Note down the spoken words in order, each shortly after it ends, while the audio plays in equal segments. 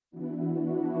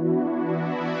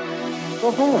Go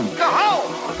home. Go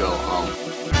home! Go home.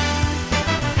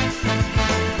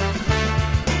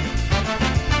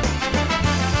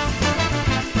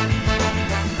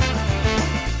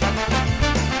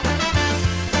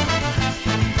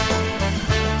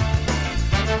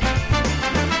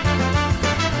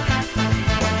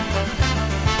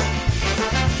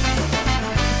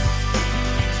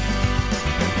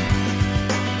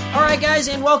 Guys,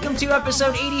 and welcome to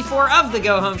episode 84 of The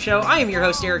Go Home Show. I am your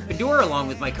host, Eric Bedour, along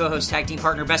with my co-host, tag team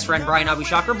partner, best friend, Brian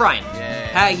Abushakar. Brian,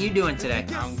 how you doing today?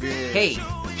 I'm good. Hey,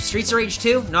 Streets of Rage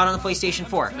 2, not on the PlayStation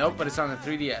 4. Nope, but it's on the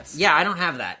 3DS. Yeah, I don't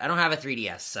have that. I don't have a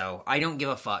 3DS, so I don't give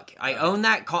a fuck. I own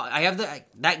that. I have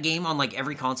that game on like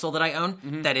every console that I own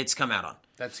that it's come out on.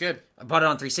 That's good. I bought it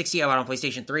on 360. I bought it on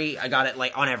PlayStation 3. I got it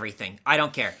like on everything. I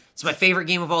don't care. It's my favorite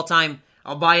game of all time.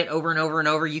 I'll buy it over and over and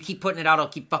over. You keep putting it out, I'll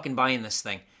keep fucking buying this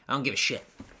thing. I don't give a shit.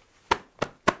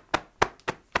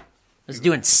 I was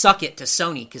doing suck it to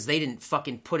Sony because they didn't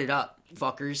fucking put it up,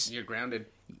 fuckers. You're grounded.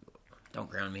 Don't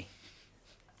ground me.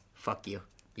 Fuck you.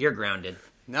 You're grounded.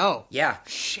 No. Yeah.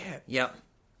 Shit. Yep.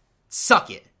 Suck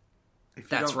it.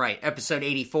 That's don't- right. Episode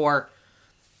 84.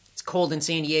 It's cold in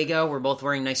San Diego. We're both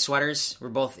wearing nice sweaters. We're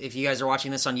both, if you guys are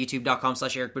watching this on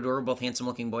youtube.com/Eric Bedour, we're both handsome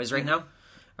looking boys right now.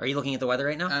 Are you looking at the weather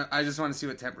right now? I just want to see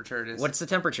what temperature it is. What's the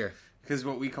temperature? Because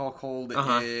what we call cold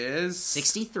Uh-huh. is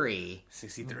 63.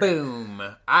 63. Boom.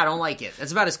 I don't like it.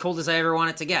 That's about as cold as I ever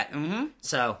want it to get. Mm-hmm.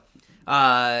 So,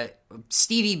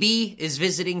 Stevie B is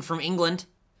visiting from England.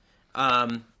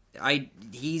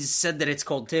 He's said that it's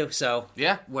cold too. So,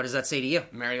 Yeah. what does that say to you?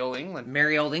 Merry old England.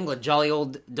 Merry old England, jolly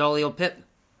old Pip.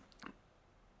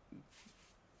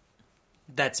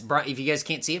 That's if you guys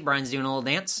can't see it, Brian's doing a little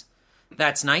dance.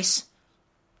 That's nice.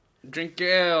 Drink your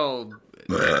ale,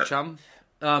 chum.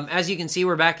 As you can see,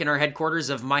 we're back in our headquarters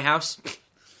of my house.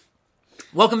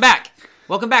 Welcome back.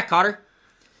 Welcome back, Cotter.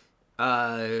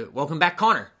 Welcome back,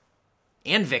 Connor.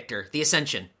 And Victor, the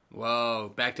Ascension.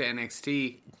 Whoa, back to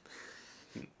NXT.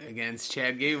 Against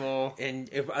Chad Gable. And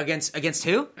against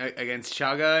who? Against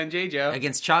Chaga and J-Joe.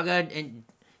 Against Chaga and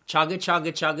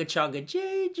Chaga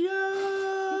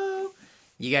J-Joe.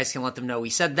 You guys can let them know we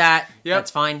said that. Yep.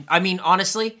 That's fine. I mean,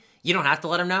 honestly, you don't have to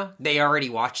let them know. They already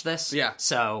watched this. Yeah.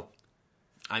 So,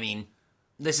 I mean,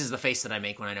 this is the face that I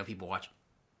make when I know people watch.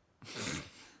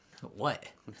 What?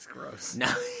 That's gross. No.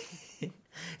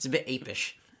 It's a bit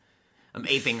apish. I'm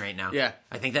aping right now. Yeah.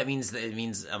 I think that means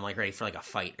I'm like ready for like a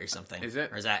fight or something. Is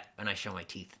it? Or is that when I show my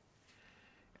teeth?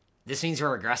 This means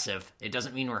we're aggressive. It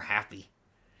doesn't mean we're happy.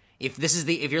 If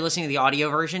you're listening to the audio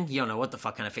version, you don't know what the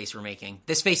fuck kind of face we're making.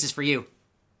 This face is for you.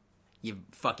 You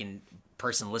fucking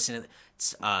person listening to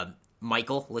it's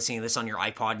Michael listening to this on your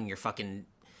iPod and your fucking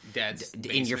Dad's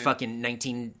in your fucking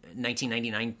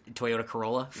 1999 Toyota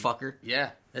Corolla, fucker.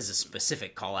 Yeah. That's a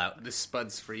specific call out. This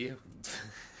spud's for you.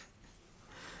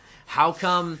 How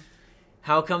come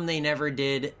they never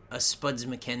did a Spuds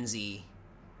McKenzie,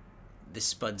 the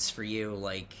Spuds for you,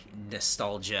 like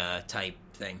nostalgia type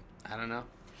thing? I don't know.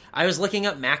 I was looking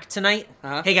up Mac tonight.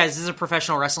 Uh-huh. Hey guys, this is a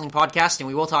professional wrestling podcast, and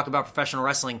we will talk about professional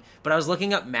wrestling. But I was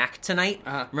looking up Mac tonight.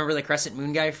 Uh-huh. Remember the Crescent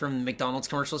Moon guy from McDonald's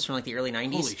commercials from like the early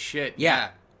 90s? Holy shit. Yeah.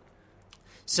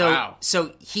 So, Wow.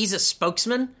 so he's a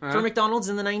spokesman for Uh-huh. McDonald's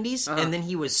in the 90s, Uh-huh. and then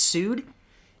he was sued.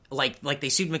 Like they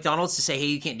sued McDonald's to say, hey,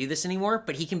 you can't do this anymore,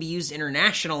 but he can be used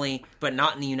internationally, but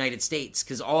not in the United States.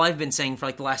 Because all I've been saying for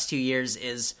like the last 2 years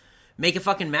is make a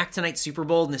fucking Mac Tonight Super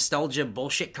Bowl nostalgia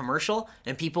bullshit commercial,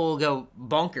 and people will go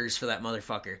bonkers for that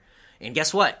motherfucker. And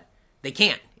guess what? They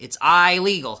can't. It's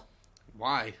illegal.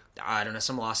 Why? I don't know,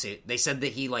 some lawsuit. They said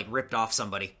that he like ripped off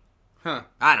somebody. Huh.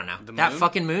 I don't know. The That moon?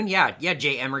 fucking moon? Yeah,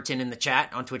 Jay Emerton in the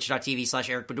chat on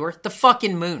twitch.tv/Eric Bedour. The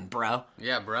fucking moon, bro.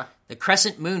 Yeah, bruh. The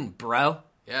crescent moon, bro.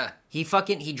 Yeah. He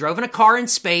drove in a car in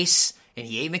space, and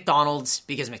he ate McDonald's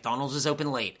because McDonald's was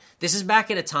open late. This is back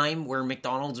at a time where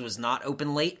McDonald's was not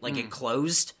open late, like it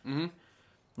closed. Mm-hmm.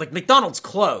 Like McDonald's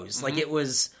closed. Mm-hmm. Like it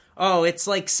was, it's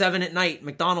like 7 at night,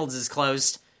 McDonald's is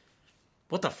closed.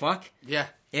 What the fuck? Yeah.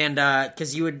 And,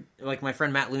 because you would, like my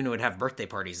friend Matt Luna would have birthday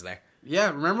parties there. Yeah,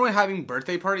 remember when having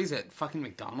birthday parties at fucking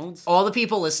McDonald's? All the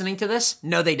people listening to this,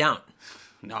 no, they don't.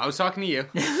 No, I was talking to you.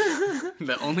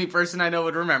 The only person I know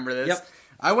would remember this. Yep.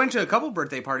 I went to a couple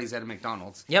birthday parties at a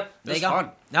McDonald's. Yep, there was you go.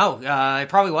 fun. No, it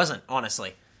probably wasn't,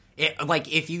 honestly.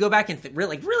 Like, if you go back and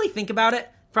really think about it,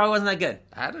 probably wasn't that good.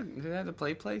 I had a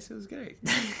play place. It was great.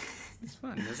 It's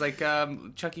fun. It was like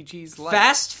Chuck E. Cheese Light.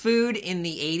 Fast food in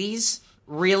the 80s,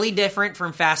 really different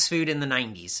from fast food in the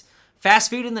 90s. Fast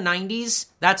food in the 90s,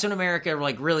 that's when America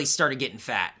like really started getting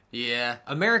fat. Yeah.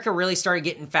 America really started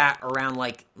getting fat around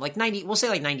like 90, we'll say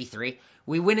like 93,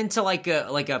 We went into like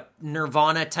a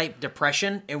Nirvana type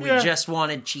depression, and we just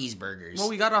wanted cheeseburgers. Well,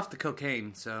 we got off the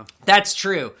cocaine, so That's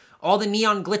true. All the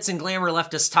neon glitz and glamour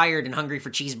left us tired and hungry for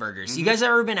cheeseburgers. You guys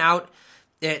ever been out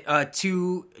at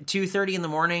 2:30 in the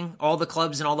morning? All the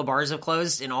clubs and all the bars have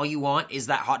closed, and all you want is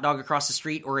that hot dog across the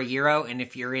street or a gyro. And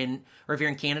if you're in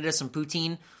Canada, some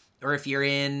poutine, or if you're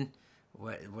in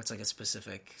what's like a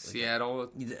specific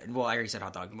Seattle. Well, I already said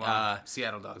hot dog. Well,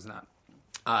 Seattle dog's not.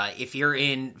 If you're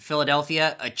in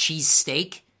Philadelphia, a cheese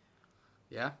steak.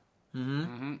 Yeah.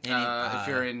 And if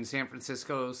you're in San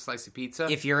Francisco, slice of pizza.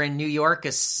 If you're in New York,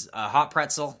 a hot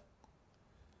pretzel.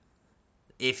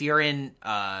 If you're in,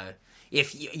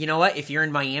 you know what? If you're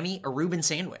in Miami, a Reuben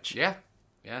sandwich. Yeah.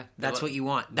 That's what you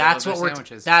want. They That's love what their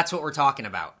sandwiches. That's what we're talking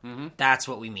about. That's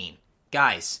what we mean,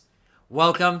 guys.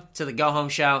 Welcome to the Go Home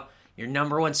Show, your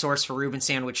number one source for Reuben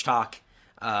sandwich talk.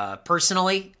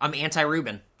 Personally, I'm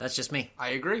anti-Reuben. That's just me. I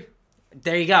agree.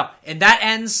 There you go. And that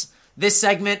ends this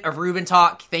segment of Reuben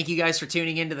Talk. Thank you guys for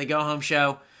tuning into the Go Home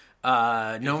Show.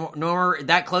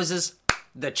 That closes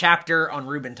the chapter on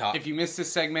Reuben Talk. If you missed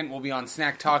this segment, we'll be on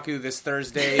Snack Taku this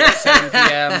Thursday at 7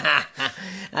 p.m.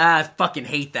 I fucking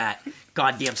hate that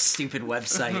goddamn stupid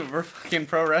website. We're fucking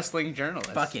pro wrestling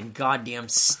journalists. Fucking goddamn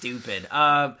stupid.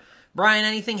 Brian,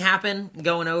 anything happen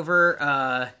going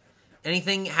over?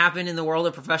 Anything happen in the world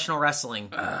of professional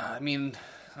wrestling? I mean,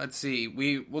 let's see.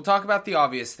 We'll talk about the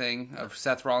obvious thing of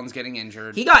Seth Rollins getting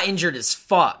injured. He got injured as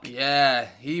fuck. Yeah,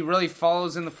 he really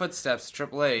follows in the footsteps of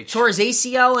Triple H. Tore his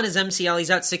ACL and his MCL. He's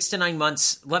out 6 to 9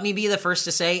 months. Let me be the first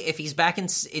to say, if he's back in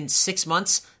 6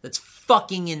 months, that's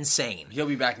fucking insane. He'll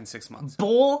be back in 6 months.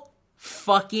 Bull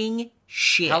fucking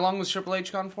shit. How long was Triple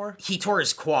H gone for? He tore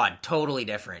his quad. Totally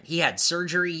different. He had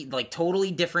surgery, like totally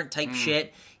different type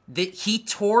shit. He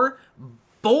tore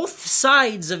both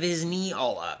sides of his knee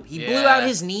all up. He blew out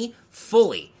his knee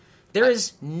fully. There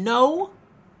is no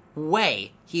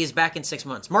way he is back in 6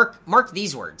 months. Mark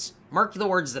these words. Mark the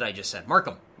words that I just said. Mark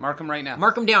them. Mark him right now.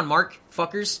 Mark them down, Mark.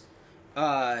 Fuckers.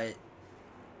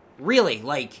 Really,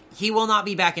 like, he will not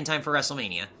be back in time for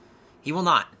WrestleMania. He will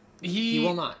not. He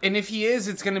will not. And if he is,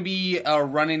 it's going to be a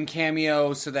run-in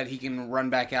cameo so that he can run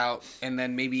back out and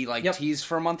then maybe tease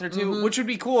for a month or two, which would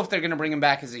be cool if they're going to bring him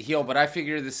back as a heel, but I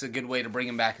figure this is a good way to bring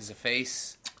him back as a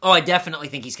face. Oh, I definitely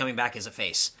think he's coming back as a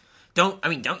face. Don't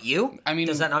you? I mean,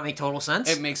 does that not make total sense?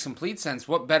 It makes complete sense.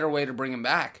 What better way to bring him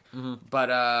back?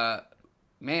 But,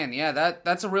 man, yeah,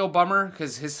 that's a real bummer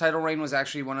because his title reign was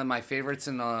actually one of my favorites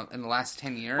in the last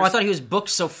 10 years. Oh, I thought he was booked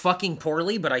so fucking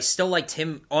poorly, but I still liked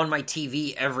him on my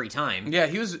TV every time. Yeah,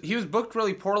 he was booked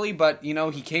really poorly, but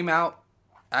he came out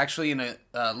actually in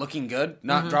a looking good,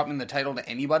 not dropping the title to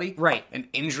anybody. Right. And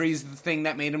injury's the thing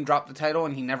that made him drop the title,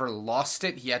 and he never lost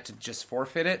it. He had to just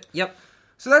forfeit it. Yep.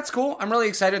 So that's cool. I'm really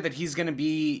excited that he's going to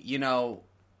be,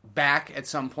 back at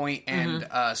some point and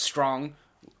strong.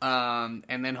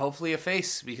 And then hopefully a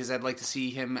face, because I'd like to see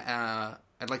him.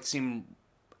 I'd like to see him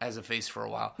as a face for a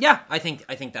while. Yeah, I think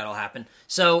that'll happen.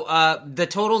 So the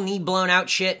total knee blown out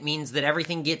shit means that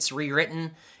everything gets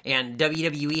rewritten, and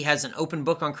WWE has an open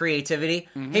book on creativity.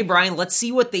 Hey Brian, let's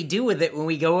see what they do with it when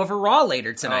we go over Raw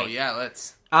later tonight. Oh yeah,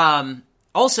 let's.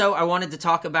 Also, I wanted to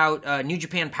talk about New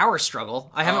Japan Power Struggle.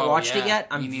 I haven't watched it yet.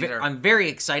 I'm very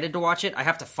excited to watch it. I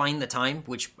have to find the time,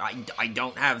 which I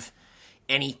don't have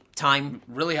any time.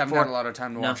 Really haven't had a lot of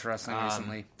time to watch wrestling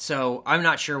recently. So I'm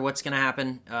not sure what's going to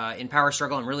happen in Power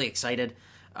Struggle. I'm really excited.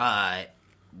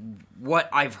 What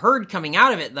I've heard coming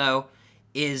out of it, though,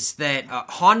 is that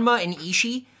Hanma and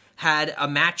Ishii had a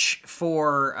match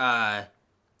for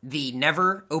the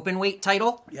Never Openweight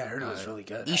title. Yeah, I heard it was really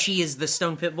good. Ishii is the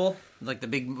Stone Pitbull, like the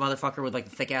big motherfucker with like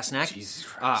the thick ass neck. Jesus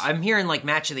Christ. I'm hearing like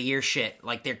match of the year shit,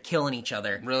 like they're killing each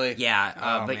other. Really?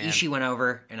 Yeah. But man. Ishii went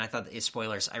over, and I thought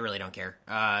spoilers. I really don't care.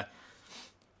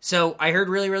 So I heard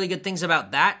really, really good things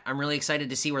about that. I'm really excited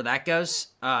to see where that goes.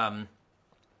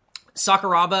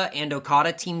 Sakuraba and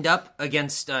Okada teamed up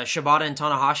against Shibata and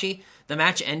Tanahashi. The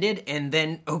match ended, and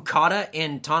then Okada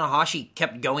and Tanahashi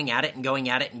kept going at it and going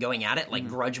at it and going at it, like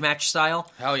grudge match style.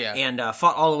 Hell yeah. And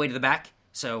fought all the way to the back.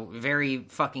 So very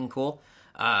fucking cool.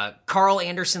 Carl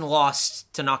Anderson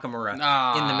lost to Nakamura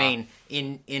in the main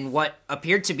in what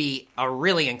appeared to be a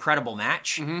really incredible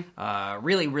match.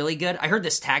 Really, really good. I heard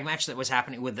this tag match that was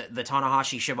happening with the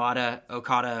Tanahashi, Shibata,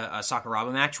 Okada,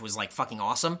 Sakuraba match was like fucking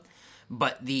awesome.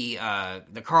 But the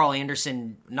Carl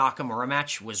Anderson Nakamura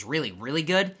match was really, really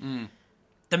good.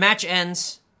 The match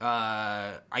ends.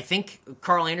 I think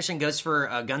Carl Anderson goes for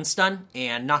a gun stun,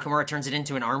 and Nakamura turns it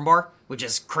into an armbar, which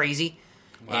is crazy.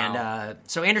 Wow. And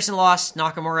so Anderson lost.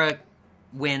 Nakamura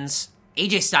wins.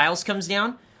 AJ Styles comes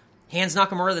down, hands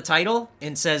Nakamura the title,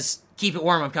 and says, "Keep it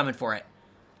warm. I'm coming for it."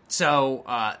 So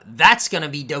that's gonna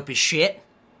be dope as shit.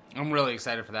 I'm really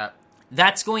excited for that.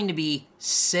 That's going to be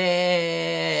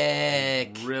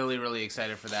sick. Really, really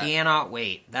excited for that. Cannot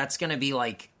wait. That's gonna be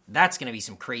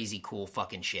some crazy cool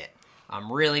fucking shit.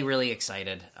 I'm really, really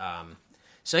excited.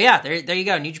 So yeah, there you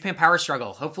go. New Japan Power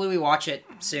Struggle. Hopefully we watch it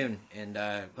soon, and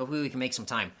hopefully we can make some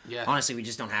time. Yeah. Honestly, we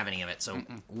just don't have any of it, so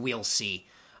we'll see.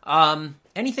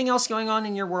 Anything else going on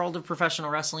in your world of professional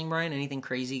wrestling, Brian? Anything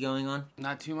crazy going on?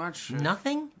 Not too much.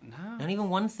 Nothing? No. Not even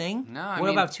one thing? No, What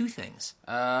about two things?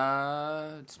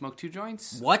 Smoke 2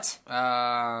 joints. What?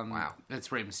 Wow.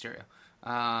 That's Rey Mysterio.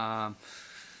 Well,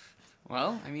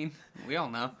 I mean, we all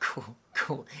know.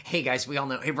 Cool. Hey guys, we all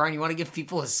know. Hey Brian, you want to give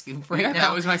people a scoop right now?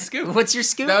 That was my scoop. What's your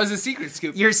scoop? That was a secret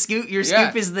scoop. Your scoop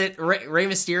is that Rey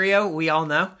Mysterio, we all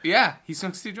know? Yeah, he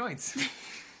smokes 2 joints.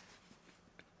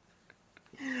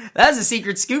 That's a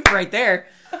secret scoop right there.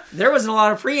 There wasn't a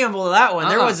lot of preamble to that one.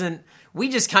 There wasn't. We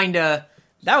just kind of.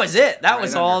 That was it. That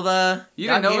was all the. You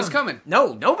didn't know it was coming.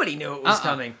 No, nobody knew it was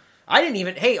coming. I didn't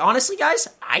even. Hey, honestly, guys,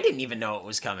 I didn't even know it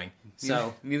was coming.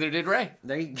 So neither did Ray.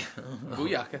 there you go.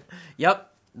 Booyaka.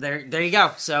 Yep. There you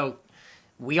go. So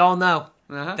we all know.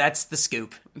 That's the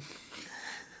scoop.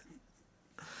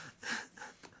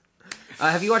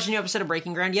 Have you watched a new episode of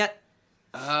Breaking Ground yet?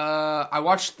 I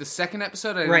watched the second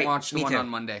episode. I didn't watch the one on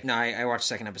Monday. No, I watched the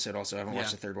second episode also. I haven't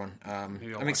watched the third one.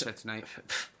 Maybe I'll watch that tonight.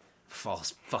 Fall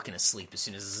fucking asleep as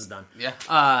soon as this is done.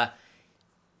 Yeah.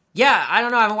 Yeah, I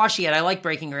don't know. I haven't watched it yet. I like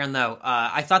Breaking Ground, though.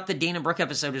 I thought the Dana Brooke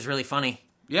episode was really funny.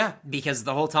 Yeah. Because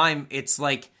the whole time, it's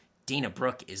like, Dana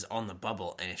Brooke is on the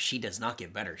bubble, and if she does not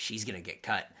get better, she's going to get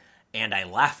cut. And I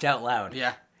laughed out loud.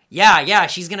 Yeah. Yeah,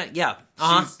 she's going to, yeah.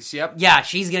 Yep. Yeah,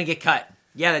 she's going to get cut.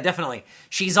 Yeah, definitely.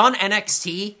 She's on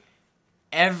NXT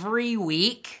every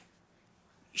week.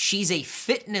 She's a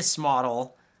fitness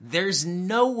model. There's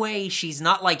no way she's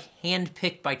not, like,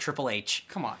 handpicked by Triple H.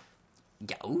 Come on.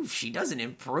 Yeah, if she doesn't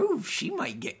improve, she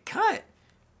might get cut.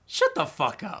 Shut the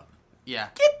fuck up. Yeah.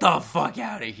 Get the fuck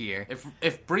out of here.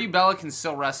 If Brie Bella can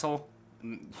still wrestle,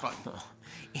 fuck.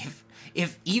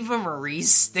 If Eva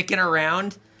Marie's sticking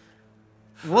around,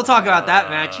 we'll talk about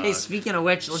that match. Hey, speaking of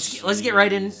which, let's get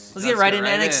right in. Let's get right into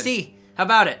NXT. How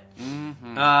about it?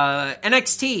 Mm-hmm.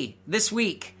 NXT this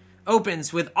week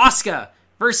opens with Asuka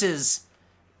versus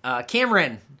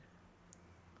Cameron.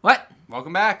 What?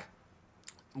 Welcome back.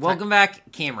 Welcome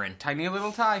back, Cameron. Tiny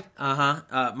little tie.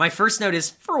 My first note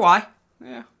is, for why?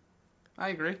 Yeah, I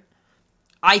agree.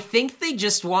 I think they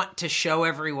just want to show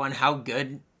everyone how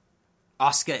good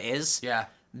Asuka is. Yeah.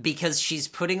 Because she's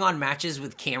putting on matches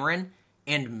with Cameron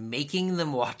and making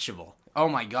them watchable. Oh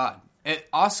my god.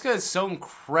 Asuka is so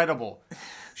incredible.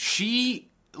 She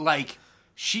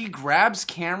grabs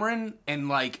Cameron and,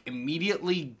 like,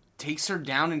 immediately takes her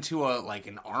down into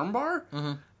an armbar.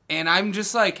 Mm-hmm. And I'm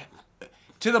just like,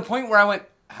 to the point where I went,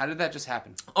 how did that just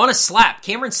happen? On a slap.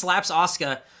 Cameron slaps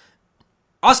Asuka.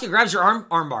 Asuka grabs her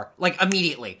armbar, like,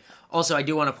 immediately. Also, I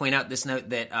do want to point out this note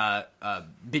that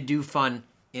Bidoo Fun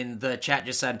in the chat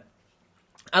just said,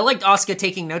 I liked Asuka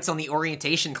taking notes on the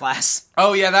orientation class.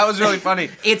 Oh, yeah, that was really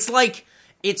funny. It's like,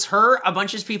 it's her, a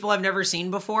bunch of people I've never seen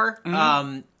before.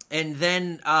 Mm-hmm. And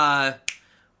then,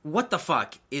 what the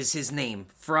fuck is his name?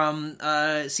 From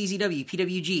CZW,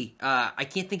 PWG. I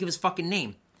can't think of his fucking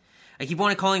name. I keep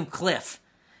wanting to call him Cliff,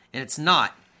 and it's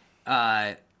not.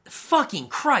 Fucking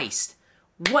Christ.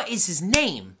 What is his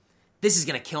name? This is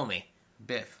gonna kill me.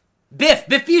 Biff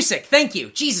Busick, thank you.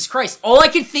 Jesus Christ. All I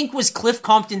could think was Cliff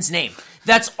Compton's name.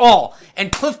 That's all.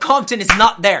 And Cliff Compton is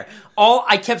not there. All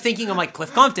I kept thinking, I'm like,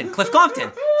 Cliff Compton.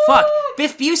 Fuck.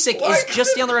 Biff Busick is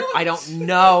just down the road. I don't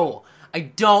know.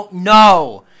 Biff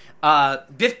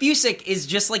Busick is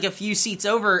just like a few seats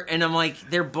over, and I'm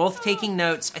like, they're both taking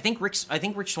notes. I think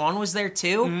Rick Swann was there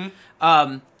too.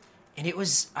 Mm-hmm. And it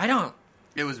was,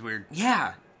 It was weird.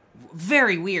 Yeah.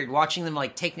 Very weird watching them,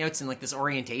 like, take notes in, like, this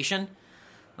orientation.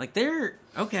 Like, they're,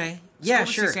 okay. Yeah,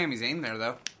 cool sure. to see Sami Zayn there,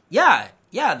 though. Yeah,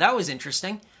 that was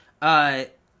interesting.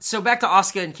 So back to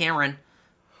Asuka and Cameron.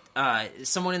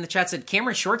 Someone in the chat said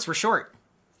Cameron's shorts were short.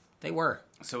 They were.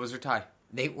 So was her tie.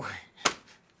 They were.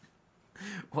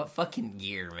 What fucking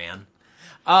gear, man.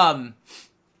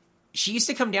 She used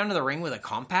to come down to the ring with a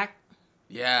compact.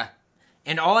 Yeah.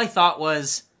 And all I thought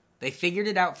was, they figured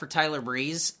it out for Tyler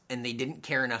Breeze, and they didn't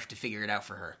care enough to figure it out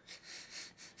for her.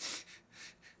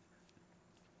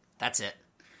 That's it.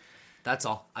 That's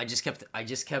all. I just kept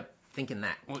thinking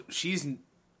that. Well,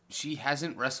 she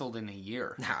hasn't wrestled in a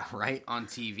year. Right? On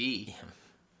TV.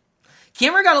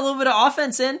 Cameron got a little bit of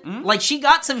offense in. Like, she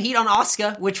got some heat on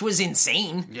Asuka, which was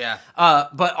insane. Yeah.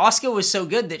 But Asuka was so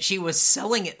good that she was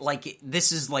selling it like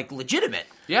this is, like, legitimate.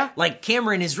 Yeah. Like,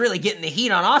 Cameron is really getting the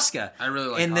heat on Asuka. I really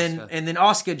like and Asuka. And then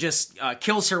Asuka just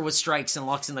kills her with strikes and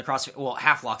locks in the crossface, well,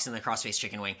 half locks in the crossface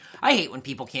chicken wing. I hate when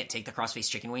people can't take the crossface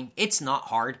chicken wing. It's not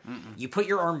hard. You put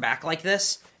your arm back like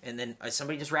this, and then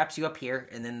somebody just wraps you up here,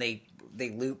 and then they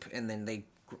loop, and then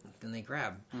they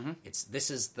grab. This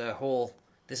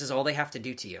is all they have to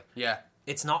do to you. Yeah.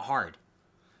 It's not hard.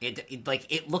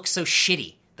 It looks so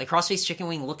shitty. The crossface chicken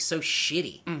wing looks so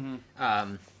shitty.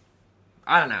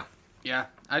 I don't know. Yeah.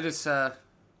 I just,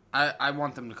 I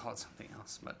want them to call it something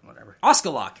else, but whatever.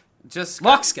 Asuka lock. Just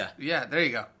Loxka. Yeah, there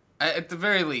you go. At the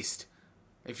very least,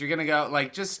 if you're gonna go,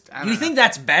 like, just I don't You know. think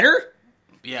that's better?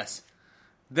 Yes.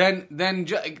 Then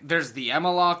there's the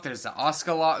Emma lock. There's the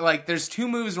Asuka lock. Like, there's 2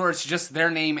 moves where it's just their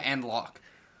name and lock.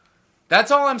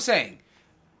 That's all I'm saying.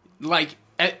 Like,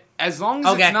 as long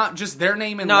as it's not just their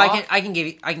name and lock. I can give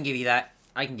you that.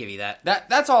 I can give you that.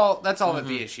 That's all that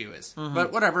the issue is.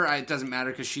 But whatever, it doesn't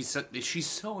matter because she's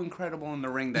so incredible in the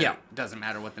ring that it doesn't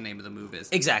matter what the name of the move is.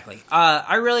 Exactly.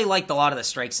 I really liked a lot of the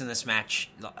strikes in this match.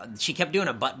 She kept doing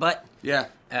a butt. Yeah.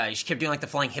 She kept doing like the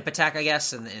flying hip attack, I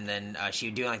guess, and then she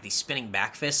would do like these spinning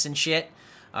back fists and shit.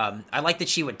 I like that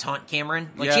she would taunt Cameron.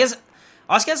 Like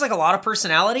Asuka has like a lot of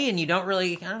personality, and you don't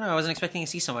really. I don't know. I wasn't expecting to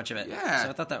see so much of it. Yeah. So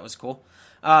I thought that was cool.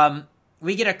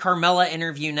 We get a Carmella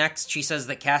interview next. She says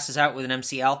that Cass is out with an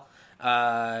MCL,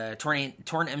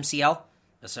 torn MCL,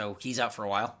 so he's out for a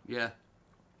while. Yeah.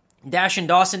 Dash and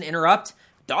Dawson interrupt.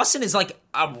 Dawson is like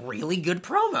a really good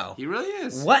promo. He really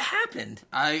is. What happened?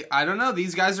 I don't know.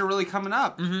 These guys are really coming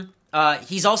up.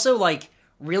 He's also like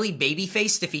really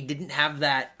baby-faced if he didn't have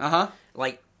that.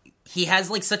 Like, he has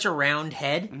like such a round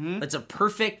head. That's a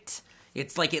perfect.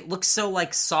 It's like it looks so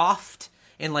like soft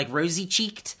and like rosy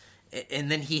cheeked.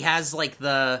 And then he has like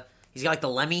he's got like the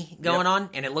Lemmy going on,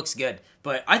 and it looks good.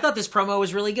 But I thought this promo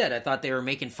was really good. I thought they were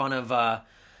making fun of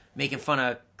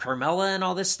Carmella and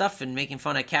all this stuff, and making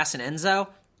fun of Cass and Enzo.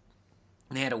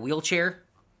 And they had a wheelchair,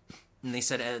 and they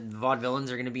said vaudevillains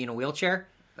are going to be in a wheelchair.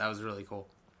 That was really cool.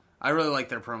 I really like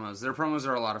their promos. Their promos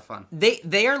are a lot of fun.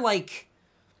 They are like,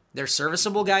 they're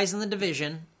serviceable guys in the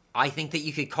division. I think that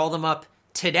you could call them up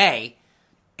today,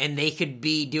 and they could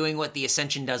be doing what the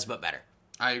Ascension does, but better.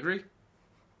 I agree.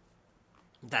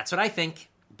 That's what I think.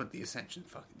 But the Ascension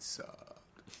fucking suck.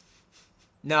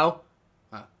 No.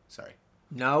 Oh, sorry.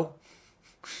 No.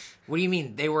 What do you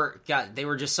mean? They were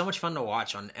just so much fun to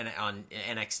watch on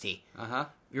NXT.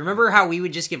 You remember how we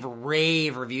would just give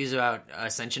rave reviews about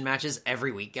Ascension matches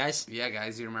every week, guys? Yeah,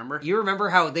 guys, you remember? You remember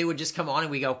how they would just come on and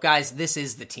we go, guys, this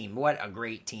is the team. What a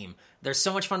great team. They're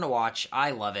so much fun to watch. I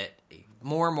love it.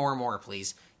 More,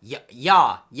 please.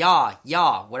 Yeah,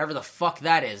 whatever the fuck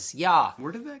that is. Yeah.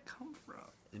 Where did that come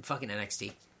from? Fucking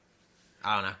NXT.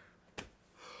 I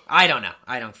don't know.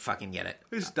 I don't fucking get it.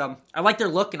 It's dumb. I like their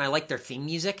look and I like their theme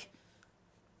music.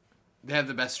 They have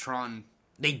the best Tron.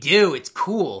 They do. It's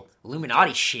cool.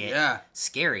 Illuminati shit. Yeah.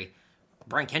 Scary.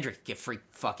 Brian Kendrick could get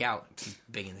freaked fuck out. He's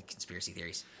big in the conspiracy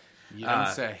theories. You don't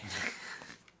say.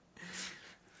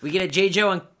 We get a J.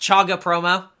 Joe and Chaga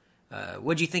promo.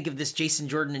 What'd you think of this Jason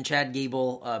Jordan and Chad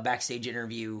Gable backstage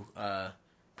interview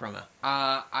promo?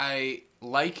 I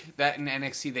like that in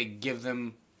NXT they give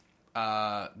them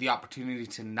the opportunity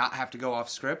to not have to go off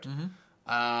script.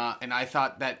 And I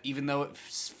thought that even though it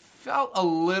felt a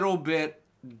little bit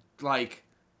like,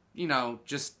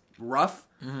 just rough,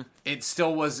 it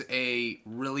still was a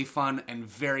really fun and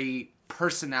very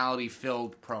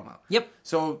personality-filled promo. Yep.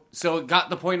 So it got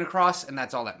the point across, and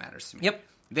that's all that matters to me. Yep.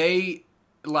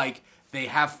 They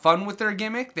have fun with their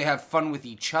gimmick. They have fun with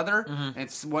each other.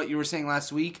 It's what you were saying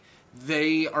last week.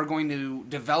 They are going to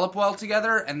develop well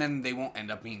together, and then they won't end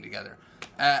up being together.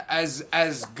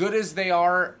 As good as they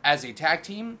are as a tag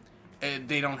team,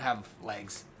 they don't have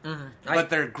legs. But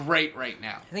they're great right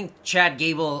now. I think Chad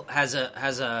Gable has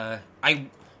a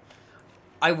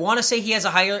I want to say he has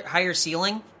a higher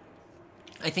ceiling.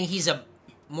 I think he's a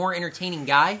more entertaining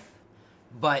guy,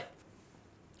 but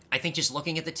I think just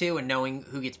looking at the two and knowing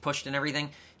who gets pushed and everything,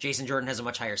 Jason Jordan has a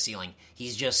much higher ceiling.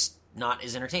 He's just not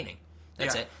as entertaining.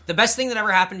 That's it. The best thing that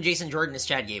ever happened to Jason Jordan is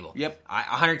Chad Gable. Yep.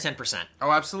 110%. Oh,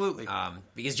 absolutely.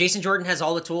 Because Jason Jordan has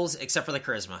all the tools except for the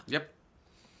charisma. Yep.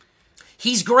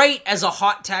 He's great as a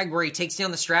hot tag where he takes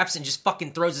down the straps and just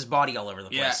fucking throws his body all over the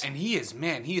place. Yeah, and he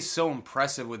is so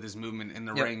impressive with his movement in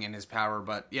the ring and his power.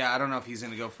 But yeah, I don't know if he's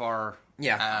going to go far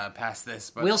past this.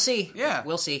 But we'll see. Yeah.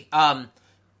 We'll see.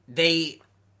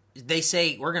 They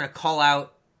say we're going to call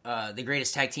out the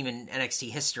greatest tag team in NXT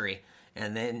history.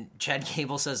 And then Chad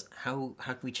Gable says, how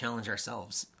can we challenge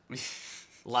ourselves?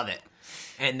 Love it.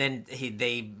 And then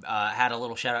they had a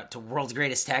little shout out to World's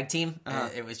Greatest Tag Team.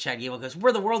 It was Chad Gable goes,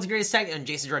 "We're the World's Greatest Tag," and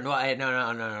Jason Jordan,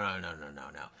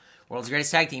 no. World's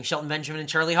Greatest Tag Team, Shelton Benjamin and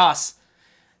Charlie Haas.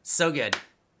 So good.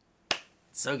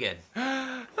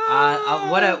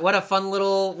 What a fun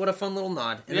little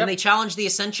nod. And then they challenge the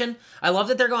Ascension. I love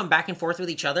that they're going back and forth with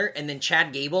each other, and then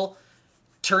Chad Gable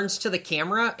turns to the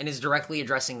camera and is directly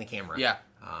addressing the camera. Yeah.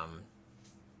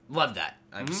 Love that.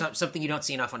 Something you don't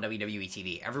see enough on WWE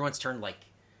TV. Everyone's turned like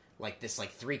this,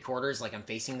 like 3/4, like I'm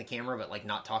facing the camera, but like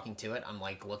not talking to it. I'm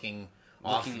like looking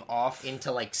off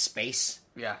into like space.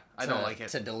 Yeah, I don't like it.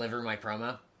 To deliver my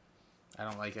promo. I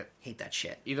don't like it. Hate that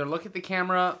shit. Either look at the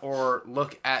camera or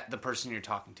look at the person you're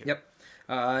talking to.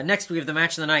 Yep. Next, we have the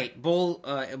match of the night.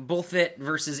 Bullfit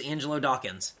versus Angelo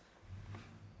Dawkins.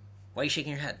 Why are you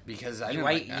shaking your head? Because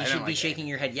you should be shaking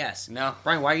your head yes. No.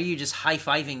 Brian, why are you just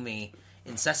high-fiving me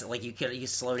incessantly? Like, you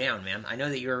slow down, man. I know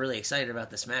that you were really excited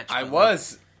about this match. I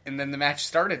was, and then the match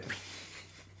started.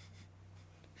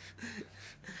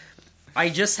 I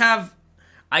just have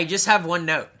one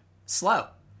note. Slow.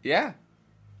 Yeah.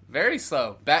 Very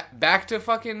slow. Back to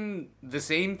fucking the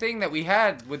same thing that we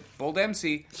had with Bull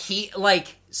Dempsey. He,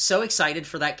 so excited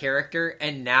for that character,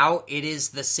 and now it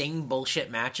is the same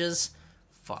bullshit matches.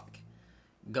 Fuck.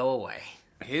 Go away.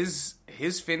 His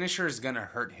finisher is gonna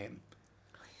hurt him.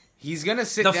 He's gonna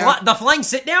sit down. The flying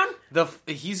sit down?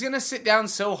 He's gonna sit down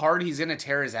so hard he's gonna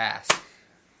tear his ass.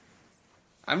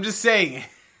 I'm just saying.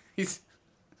 He's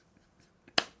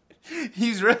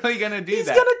really gonna do that. He's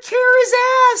gonna tear his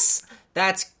ass!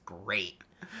 That's great.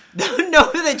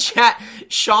 No, the chat,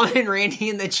 Sean and Randy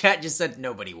in the chat just said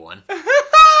nobody won.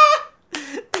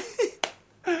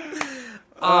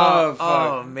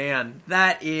 Oh, man.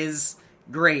 That is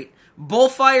great. Bull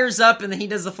fires up, and then he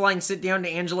does the flying sit down to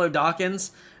Angelo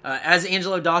Dawkins. As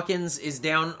Angelo Dawkins is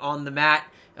down on the mat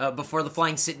before the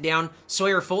flying sit down,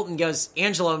 Sawyer Fulton goes,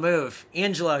 "Angelo, move.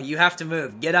 Angelo, you have to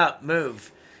move. Get up,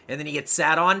 move." And then he gets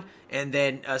sat on, and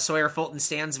then Sawyer Fulton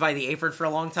stands by the apron for a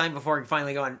long time before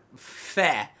finally going,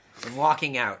 "Feh," and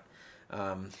walking out.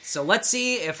 So let's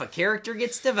see if a character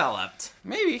gets developed.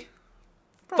 Maybe.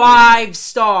 Probably. 5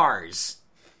 stars.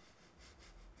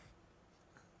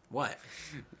 What?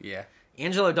 Yeah.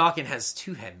 Angelo Dawkins has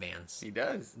 2 headbands. He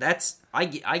does. I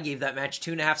gave that match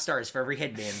 2.5 stars for every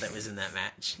headband that was in that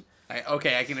match. I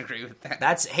can agree with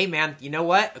that. Hey man, you know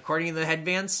what? According to the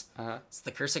headbands, it's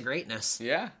the curse of greatness.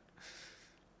 Yeah.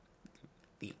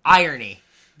 The irony.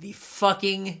 The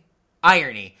fucking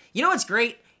irony. You know what's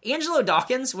great? Angelo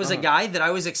Dawkins was a guy that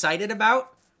I was excited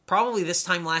about probably this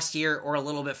time last year or a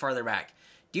little bit farther back.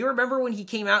 Do you remember when he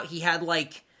came out, he had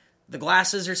the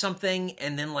glasses or something,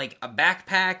 and then a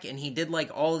backpack, and he did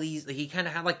all these, he kind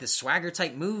of had the swagger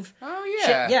type move. Oh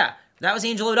yeah. Shit. Yeah. That was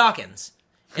Angelo Dawkins.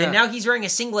 And now he's wearing a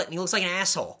singlet and he looks like an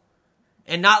asshole.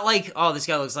 And not this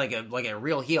guy looks like a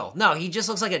real heel. No, he just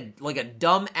looks like a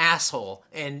dumb asshole,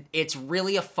 and it's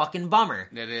really a fucking bummer.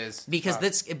 It is.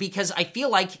 Because I feel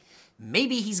like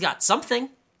maybe he's got something.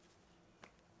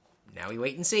 Now we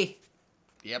wait and see.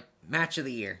 Yep. Match of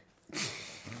the year.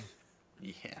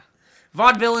 Yeah.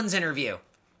 Vaudevillains interview.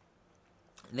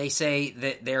 They say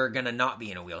that they're gonna not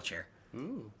be in a wheelchair.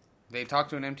 Ooh. They talked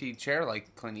to an empty chair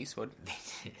like Clint Eastwood. They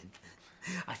did.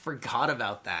 I forgot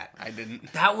about that. I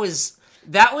didn't. That was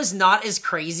not as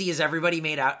crazy as everybody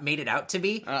made it out to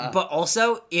be. But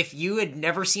also, if you had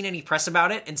never seen any press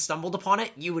about it and stumbled upon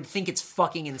it, you would think it's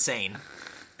fucking insane.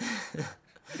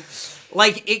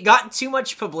 It got too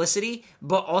much publicity,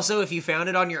 but also if you found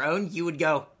it on your own, you would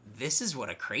go, "This is what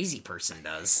a crazy person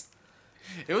does."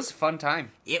 It was a fun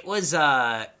time. It was,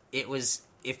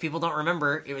 if people don't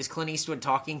remember, it was Clint Eastwood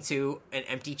talking to an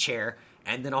empty chair,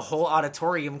 and then a whole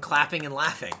auditorium clapping and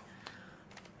laughing.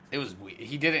 It was weird.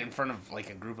 He did it in front of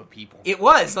a group of people. It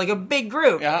was a big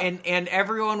group, yeah. and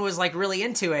everyone was really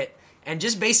into it. And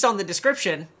just based on the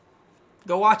description,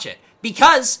 go watch it,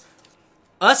 because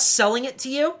us selling it to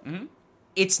you,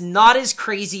 it's not as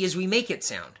crazy as we make it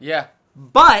sound. Yeah.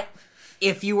 But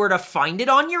if you were to find it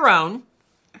on your own,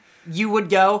 you would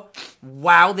go,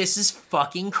 "Wow, this is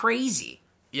fucking crazy."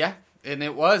 Yeah, and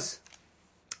it was.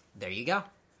 There you go.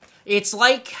 It's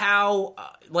like how,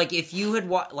 if you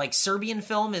had Serbian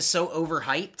film is so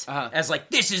overhyped as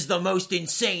this is the most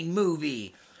insane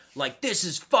movie. This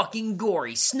is fucking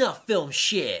gory snuff film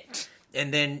shit.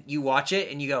 And then you watch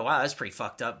it and you go, "Wow, that's pretty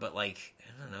fucked up," but I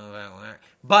don't know about that.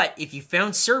 But if you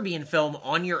found Serbian film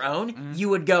on your own, you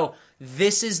would go,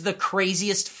 "This is the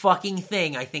craziest fucking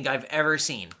thing I think I've ever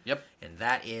seen." Yep. And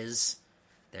that is,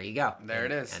 there you go.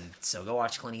 It is. And so go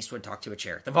watch Clint Eastwood talk to a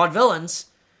chair. The Vaudevillains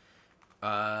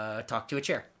talk to a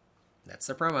chair. That's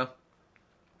the promo.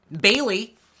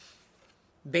 Bailey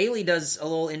Bailey does a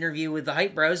little interview with the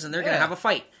Hype Bros, and they're going to Yeah. have a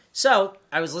fight. So,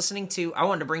 I was listening to... I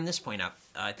wanted to bring this point up.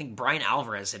 I think Brian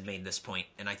Alvarez had made this point,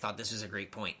 and I thought this was a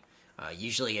great point.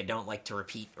 Usually I don't like to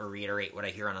repeat or reiterate what I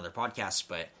hear on other podcasts,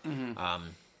 but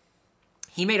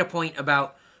he made a point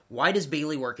about why does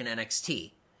Bailey work in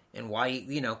NXT? And why,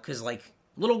 because,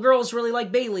 little girls really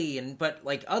like Bailey, but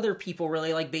other people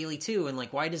really like Bailey too, and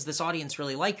why does this audience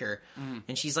really like her?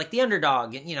 And she's the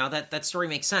underdog, and that story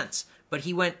makes sense. But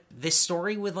he went, this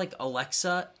story with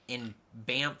Alexa and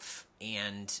Banff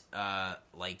and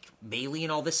Bailey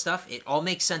and all this stuff, it all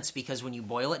makes sense because when you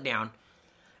boil it down,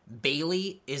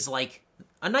 Bailey is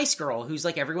a nice girl who's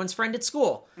everyone's friend at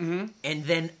school. Mm-hmm. And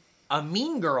then a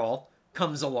mean girl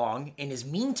comes along and is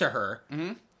mean to her,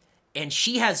 and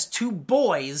she has 2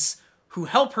 boys who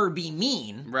help her be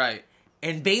mean. Right.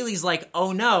 And Bailey's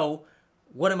oh no,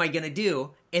 what am I gonna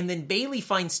do? And then Bailey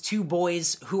finds 2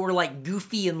 boys who are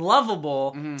goofy and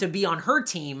lovable to be on her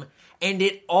team, and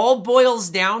it all boils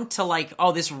down to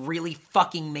oh, this really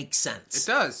fucking makes sense. It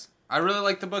does. I really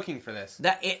like the booking for this.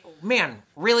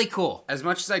 Really cool. As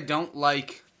much as I don't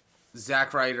like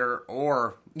Zack Ryder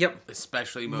or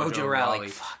especially Mojo Rawley.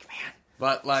 Fuck, man.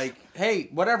 But hey,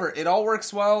 whatever. It all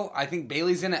works well. I think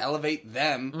Bailey's gonna elevate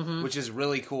them, which is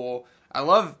really cool. I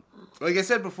love, like I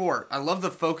said before, I love the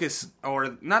focus,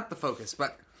 or not the focus,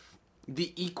 but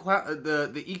the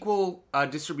equal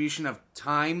distribution of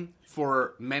time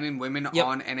for men and women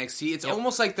on NXT. It's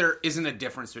almost like there isn't a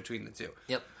difference between the two.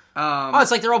 Yep.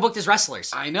 It's they're all booked as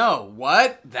wrestlers. I know.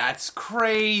 What? That's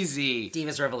crazy.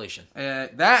 Divas Revolution.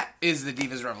 That is the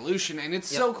Divas Revolution, and it's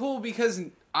so cool because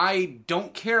I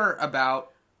don't care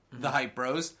about the Hype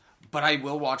Bros, but I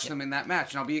will watch them in that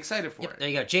match, and I'll be excited for it. There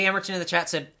you go. Jay Emerton in the chat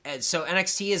said, so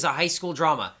NXT is a high school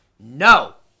drama.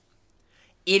 No.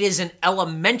 It is an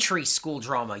elementary school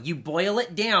drama. You boil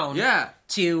it down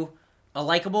to a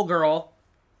likable girl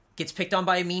gets picked on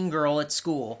by a mean girl at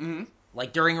school,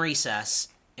 during recess,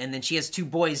 and then she has 2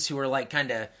 boys who are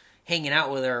kind of hanging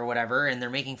out with her or whatever, and they're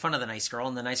making fun of the nice girl,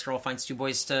 and the nice girl finds 2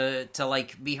 boys to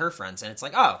be her friends, and it's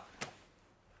oh,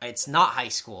 it's not high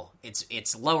school.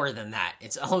 It's lower than that.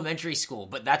 It's elementary school,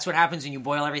 but that's what happens when you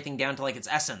boil everything down to its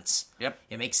essence. Yep.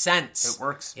 It makes sense.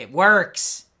 It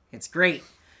works. It's great.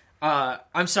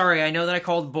 I'm sorry, I know that I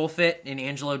called Bullfit and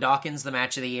Angelo Dawkins the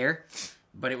match of the year,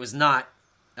 but it was not.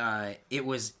 It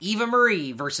was Eva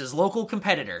Marie versus local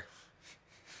competitor.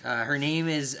 Her name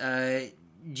is Gianno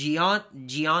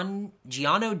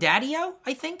Daddio,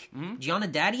 I think. Gianna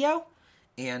Daddio.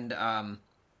 And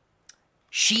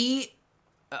she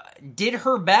did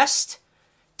her best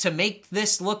to make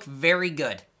this look very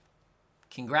good.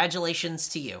 Congratulations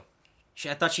to you.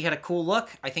 I thought she had a cool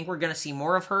look. I think we're going to see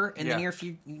more of her in the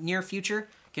near future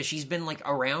because she's been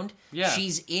around. Yeah.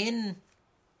 She's in,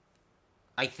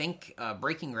 I think,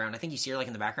 Breaking Ground. I think you see her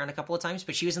in the background a couple of times,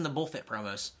 but she was in the Bullfit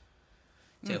promos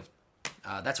too.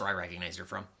 That's where I recognized her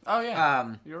from. Oh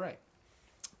yeah, you're right.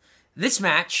 This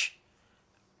match,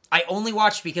 I only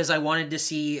watched because I wanted to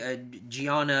see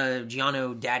Gianno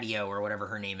Daddio or whatever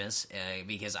her name is,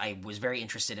 because I was very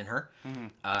interested in her.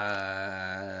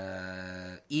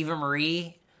 Eva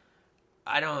Marie,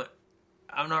 I'm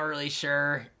not really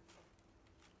sure.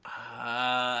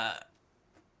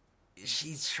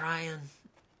 She's trying.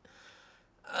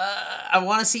 I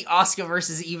want to see Asuka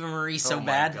versus Eva Marie so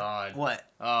bad. Oh my god. What?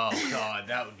 Oh god,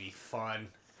 that would be fun.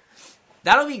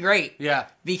 That'll be great. Yeah.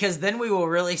 Because then we will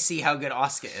really see how good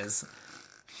Asuka is.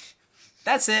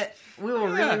 That's it. We will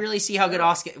really see how good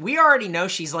Asuka... We already know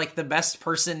she's the best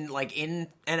person in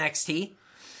NXT.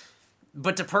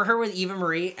 But to put her with Eva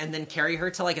Marie and then carry her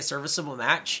to a serviceable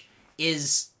match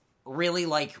is really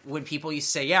when people used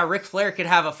to say, yeah, Ric Flair could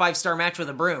have a 5-star match with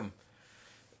a broom.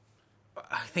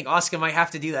 I think Asuka might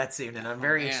have to do that soon, and I'm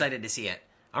very excited to see it.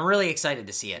 I'm really excited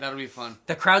to see it. That'll be fun.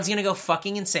 The crowd's going to go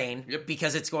fucking insane. Yep.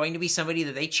 Because it's going to be somebody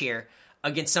that they cheer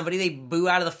against somebody they boo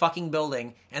out of the fucking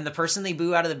building, and the person they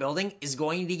boo out of the building is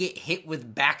going to get hit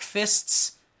with back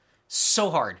fists so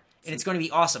hard, and it's going to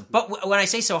be awesome. But when I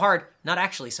say so hard, not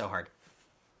actually so hard.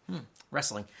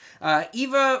 Wrestling.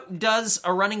 Eva does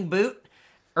a running boot.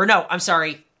 Or no, I'm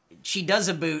sorry. She does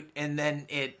a boot, and then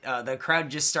the crowd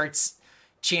just starts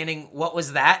chanting, "What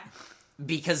was that?"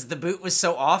 Because the boot was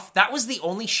so off. That was the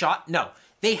only shot. No,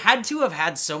 they had to have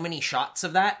had so many shots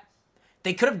of that.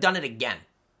 They could have done it again.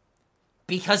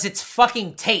 Because it's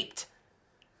fucking taped.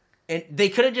 And they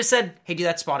could have just said, hey, do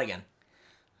that spot again.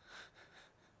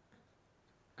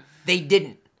 They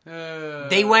didn't.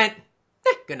 They went,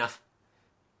 good enough.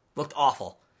 Looked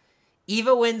awful.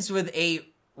 Eva wins with a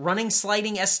running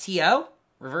sliding STO.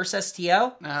 Reverse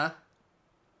STO. Uh-huh.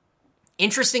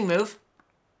 Interesting move.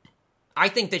 I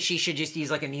think that she should just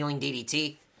use like a kneeling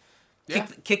DDT. Yeah.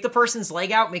 Kick the person's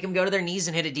leg out, make them go to their knees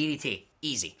and hit a DDT.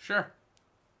 Easy. Sure.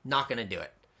 Not going to do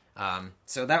it.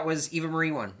 So that was Eva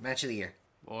Marie 1, match of the year.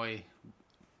 Boy,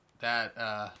 that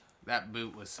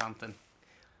boot was something.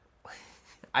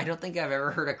 I don't think I've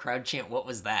ever heard a crowd chant, "What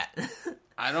was that?"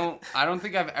 I don't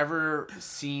think I've ever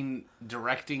seen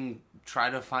directing try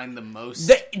to find the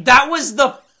most. That was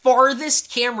the farthest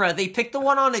camera. They picked the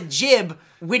one on a jib,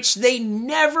 which they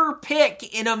never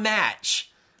pick in a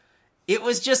match. It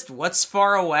was just what's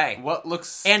far away. What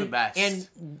looks the best. And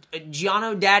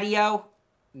Gianno Daddio,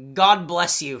 God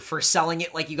bless you for selling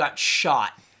it like you got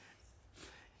shot.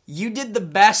 You did the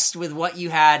best with what you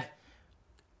had.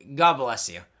 God bless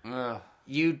you. Ugh.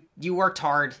 You worked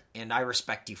hard, and I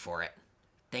respect you for it.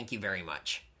 Thank you very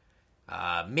much.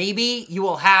 Maybe you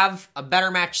will have a better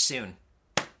match soon.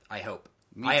 I hope.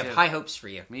 I have high hopes for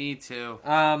you. Me too.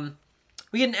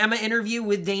 We get an Emma interview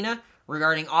with Dana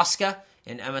regarding Asuka,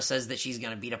 and Emma says that she's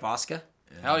going to beat up Asuka.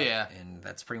 Hell yeah. And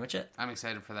that's pretty much it. I'm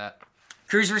excited for that.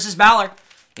 Cruz versus Balor.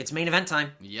 It's main event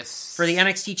time. Yes. For the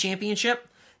NXT Championship.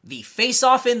 The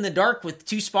face-off in the dark with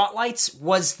 2 spotlights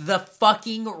was the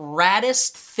fucking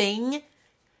raddest thing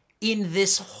in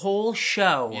this whole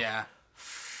show. Yeah.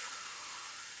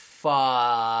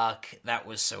 Fuck. That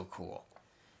was so cool.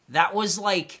 That was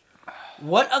like,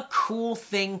 what a cool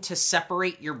thing to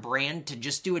separate your brand, to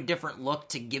just do a different look,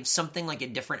 to give something like a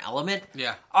different element.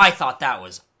 Yeah. I thought that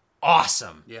was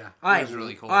awesome. Yeah. It was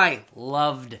really cool. I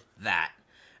loved that.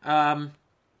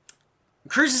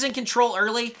 Cruz is in control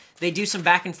early. They do some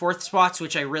back and forth spots,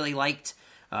 which I really liked.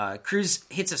 Cruz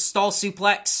hits a stall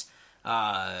suplex.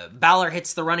 Balor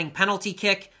hits the running penalty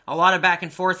kick. A lot of back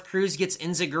and forth. Cruz gets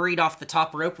enziguri'd off the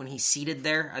top rope when he's seated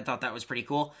there. I thought that was pretty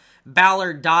cool.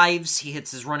 Balor dives. He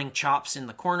hits his running chops in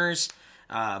the corners.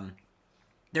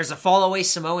 There's a fall away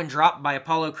Samoan drop by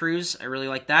Apollo Crews. I really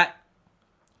like that.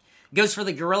 Goes for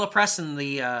the gorilla press and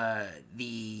the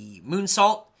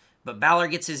moonsault, but Balor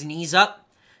gets his knees up.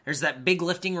 There's that big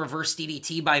lifting reverse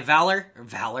DDT by Balor.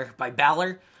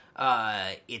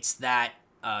 It's that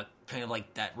kind of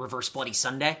like that reverse Bloody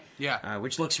Sunday. Yeah.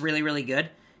 Which looks really, really good.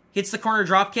 Hits the corner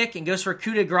drop kick and goes for a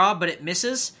coup de grace, but it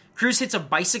misses. Cruz hits a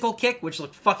bicycle kick, which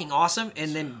looked fucking awesome,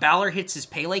 and then Balor hits his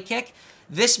Pele kick.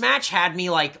 This match had me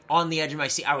like on the edge of my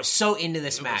seat. I was so into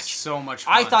this match. Was so much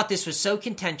fun. I thought this was so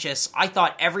contentious. I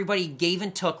thought everybody gave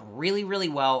and took really, really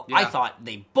well. Yeah. I thought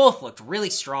they both looked really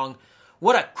strong.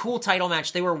 What a cool title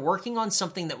match. They were working on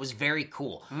something that was very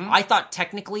cool. Mm-hmm. I thought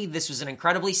technically this was an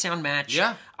incredibly sound match.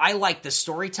 Yeah. I liked the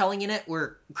storytelling in it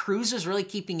where Cruz was really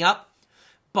keeping up,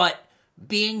 but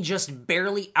being just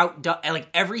barely outdone. Like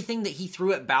everything that he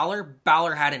threw at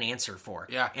Balor had an answer for.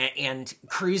 Yeah. And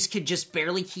Cruz could just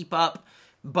barely keep up,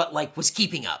 but like was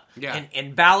keeping up. Yeah.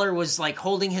 And Balor was like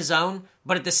holding his own,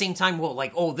 but at the same time, well,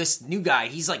 like, oh, this new guy,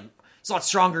 he's a lot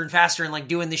stronger and faster and like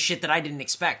doing this shit that I didn't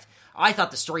expect. I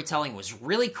thought the storytelling was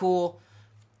really cool.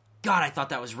 God, I thought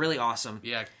that was really awesome.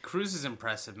 Yeah, Cruz is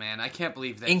impressive, man. I can't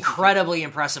believe that. Incredibly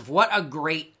impressive. What a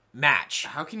great match.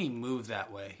 How can he move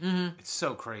that way? Mm-hmm. It's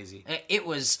so crazy. It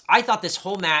was, I thought this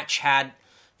whole match had,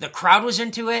 the crowd was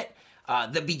into it.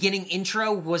 The beginning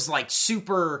intro was like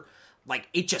super, like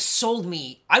it just sold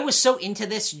me. I was so into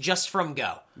this just from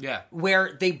go. Yeah.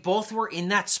 Where they both were in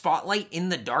that spotlight in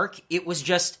the dark. It was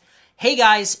just, hey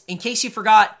guys, in case you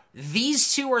forgot,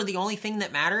 these two are the only thing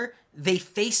that matter. They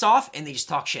face off and they just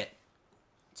talk shit.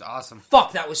 It's awesome.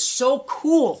 Fuck, that was so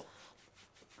cool.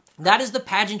 That is the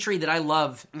pageantry that I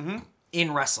love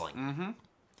in wrestling. Mm-hmm.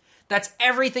 That's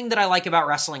everything that I like about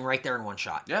wrestling right there in one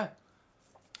shot. Yeah.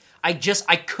 I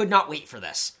could not wait for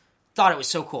this. Thought it was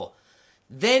so cool.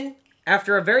 Then,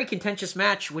 after a very contentious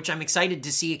match, which I'm excited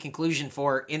to see a conclusion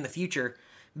for in the future,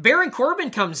 Baron Corbin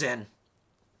comes in.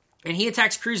 And he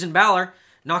attacks Cruz and Balor,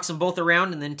 knocks them both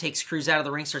around, and then takes Cruz out of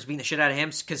the ring, starts beating the shit out of him,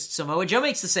 because Samoa Joe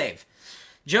makes the save.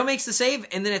 Joe makes the save,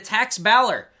 and then attacks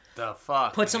Balor. The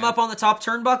fuck, puts him up on the top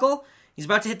turnbuckle. He's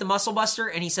about to hit the Muscle Buster,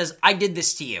 and he says, I did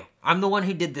this to you. I'm the one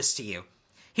who did this to you.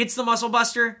 Hits the Muscle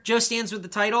Buster, Joe stands with the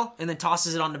title, and then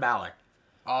tosses it on to Balor.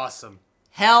 Awesome.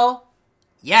 Hell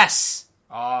yes.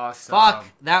 Awesome. Fuck,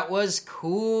 that was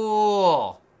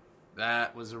cool.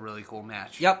 That was a really cool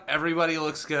match. Yep. Everybody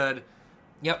looks good.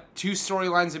 Yep. 2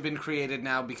 storylines have been created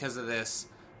now because of this.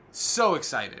 So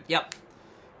excited. Yep.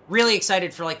 Really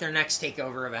excited for, like, their next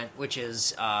TakeOver event, which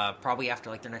is probably after,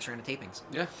 like, their next round of tapings.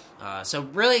 Yeah. So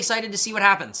really excited to see what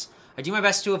happens. I do my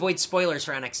best to avoid spoilers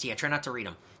for NXT. I try not to read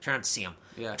them. Try not to see them.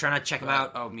 Yeah. I try not to check them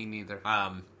out. Oh, me neither.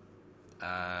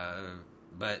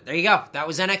 But there you go. That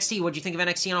was NXT. What'd you think of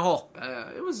NXT on a whole?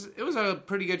 It was a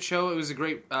pretty good show. It was a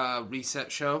great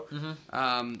reset show.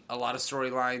 A lot of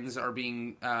storylines are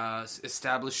being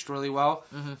established really well,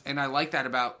 and I like that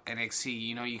about NXT.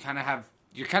 You know, you're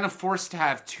kind of forced to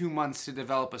have 2 months to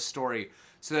develop a story,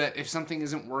 so that if something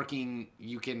isn't working,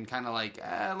 you can kind of like,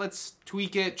 let's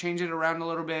tweak it, change it around a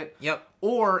little bit. Yep.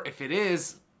 Or if it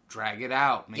is, drag it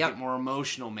out, make it more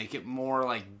emotional, make it more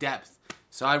like depth.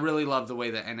 So I really love the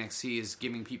way that NXT is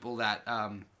giving people that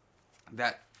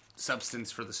that substance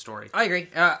for the story. I agree.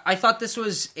 I thought this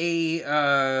was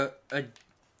a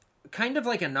kind of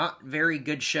like a not very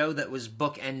good show that was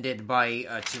bookended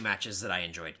by 2 matches that I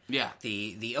enjoyed. Yeah.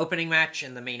 The opening match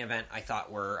and the main event I thought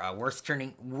were worth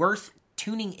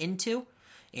tuning into,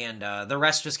 and the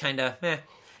rest was kind of meh.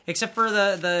 Except for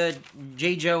the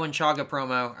J. Joe and Chaga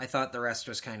promo, I thought the rest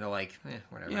was kind of like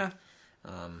whatever. Yeah.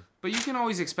 But you can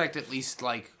always expect at least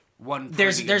like one.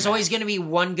 There's always going to be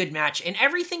one good match, and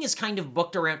everything is kind of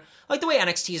booked around like the way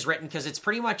NXT is written, because it's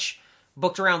pretty much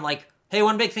booked around like, hey,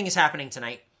 one big thing is happening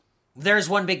tonight. There's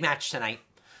one big match tonight.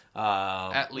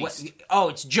 At least.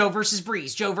 It's Joe versus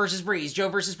Breeze, Joe versus Breeze, Joe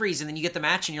versus Breeze, and then you get the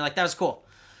match, and you're like, that was cool.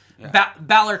 Yeah.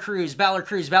 Balor Cruz,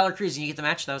 and you get the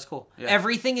match. That was cool. Yeah.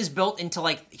 Everything is built into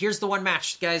like, here's the one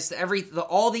match, guys.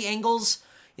 All the angles.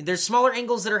 There's smaller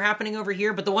angles that are happening over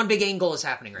here, but the one big angle is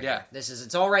happening right here.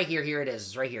 It's all right here. Here it is.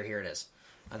 It's right here. Here it is.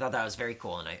 I thought that was very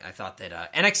cool, and I thought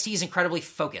that NXT is incredibly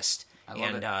focused,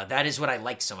 and that is what I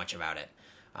like so much about it.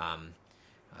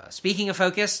 Speaking of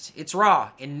focused, it's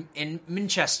Raw in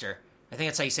Manchester. I think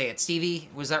that's how you say it. Stevie,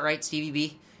 was that right? Stevie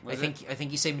B? I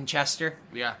think you say Manchester.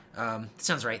 Yeah. That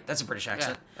sounds right. That's a British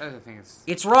accent. Yeah, I think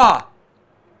it's Raw.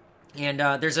 And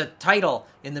there's a title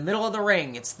in the middle of the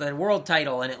ring. It's the world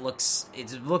title, and it looks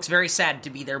very sad to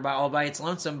be there all by its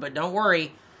lonesome. But don't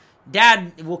worry,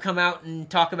 Dad will come out and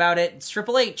talk about it. It's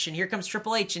Triple H, and here comes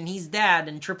Triple H, and he's Dad.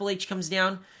 And Triple H comes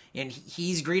down, and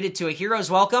he's greeted to a hero's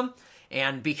welcome.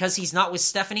 And because he's not with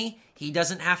Stephanie, he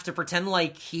doesn't have to pretend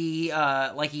like he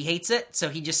hates it. So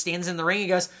he just stands in the ring and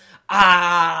goes,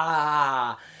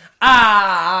 ah.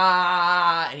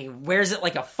 And he wears it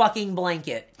like a fucking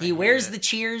blanket. He wears the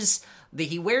cheers.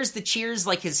 He wears the cheers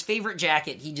like his favorite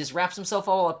jacket. He just wraps himself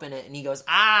all up in it, and he goes,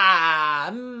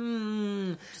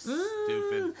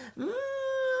 stupid.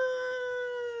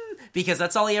 Because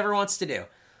that's all he ever wants to do.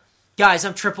 Guys,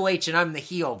 I'm Triple H, and I'm the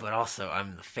heel, but also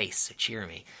I'm the face, so cheer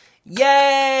me.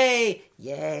 Yay!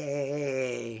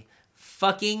 Yay!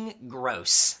 Fucking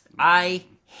gross. I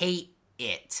hate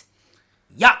it.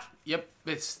 Yuck! Yep,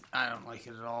 I don't like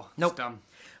it at all. Nope. It's dumb.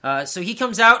 So he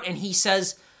comes out and he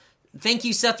says, thank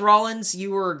you, Seth Rollins. You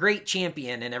were a great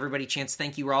champion. And everybody chants,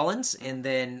 thank you, Rollins. And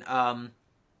then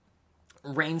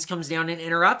Reigns comes down and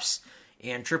interrupts.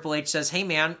 And Triple H says, hey,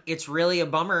 man, it's really a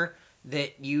bummer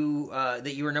that you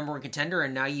were number one contender,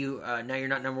 and now you're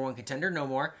not number one contender no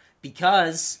more,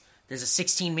 because there's a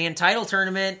 16-man title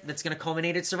tournament that's going to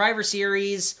culminate at Survivor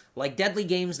Series, like Deadly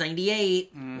Games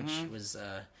 98,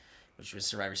 which was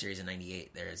Survivor Series in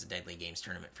 98. There is a Deadly Games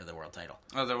tournament for the world title.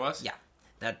 Oh, there was? Yeah.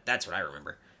 That's what I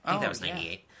remember. I think that was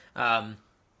 98.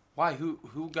 Why?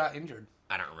 Who got injured?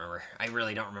 I don't remember. I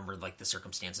really don't remember like the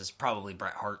circumstances. Probably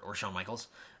Bret Hart or Shawn Michaels.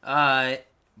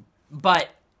 But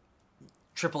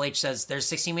Triple H says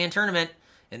there's a 16-man tournament,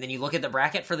 and then you look at the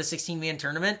bracket for the 16-man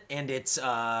tournament, and it's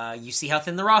you see how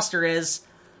thin the roster is.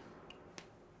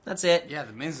 That's it. Yeah,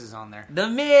 The Miz is on there. The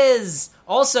Miz.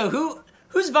 Also,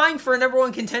 who's vying for a number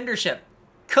one contendership?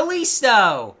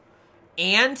 Kalisto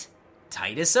and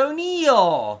Titus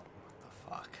O'Neil. What the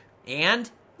fuck? And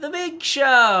The Big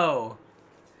Show.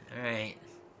 All right.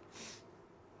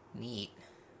 Neat.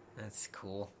 That's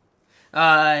cool.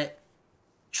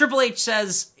 Triple H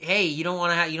says, "Hey, you don't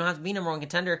have to be number one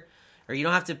contender, or you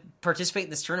don't have to participate in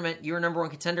this tournament. You're a number one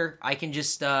contender. I can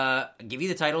just give you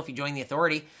the title if you join the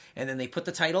Authority." And then they put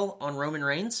the title on Roman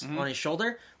Reigns on his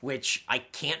shoulder, which I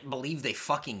can't believe they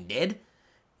fucking did.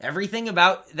 Everything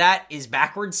about that is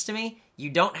backwards to me. You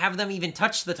don't have them even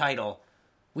touch the title.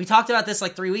 We talked about this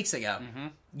like 3 weeks ago. Mm-hmm.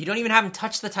 You don't even have them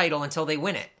touch the title until they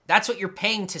win it. That's what you're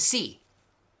paying to see.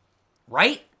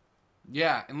 Right?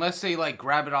 Yeah, unless they like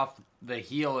grab it off the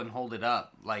heel and hold it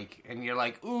up, like, and you're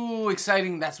like, ooh,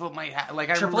 exciting, that's what might happen.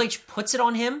 Like, Triple H puts it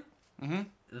on him. Mm-hmm.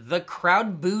 The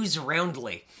crowd boos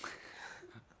roundly.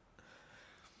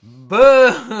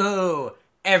 Boo!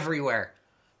 Everywhere.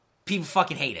 People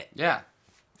fucking hate it. Yeah.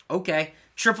 Okay.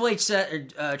 Triple H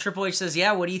says,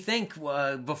 yeah, what do you think?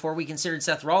 Before we considered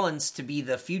Seth Rollins to be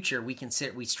the future, we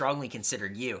strongly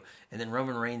considered you. And then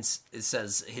Roman Reigns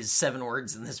says his 7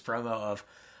 words in this promo of,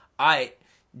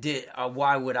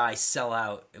 why would I sell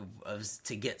out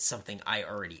to get something I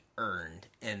already earned?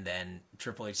 And then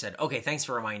Triple H said, okay, thanks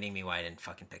for reminding me why I didn't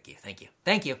fucking pick you. Thank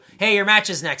you. Hey, your match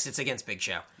is next. It's against Big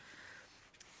Show.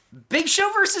 Big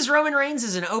Show versus Roman Reigns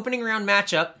is an opening round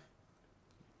matchup.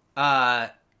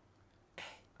 I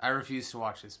refuse to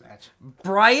watch this match.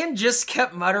 Brian just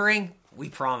kept muttering, we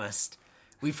promised.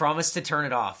 We promised to turn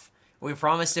it off. We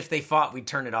promised if they fought, we'd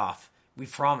turn it off. We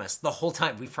promised. The whole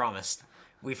time, we promised.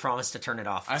 We promised to turn it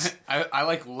off. I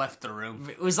like left the room.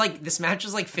 It was like, this match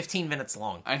was like 15 minutes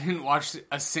long. I didn't watch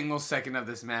a single second of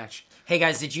this match. Hey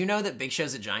guys, did you know that Big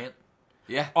Show's a giant?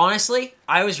 Yeah. Honestly,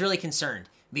 I was really concerned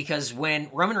because when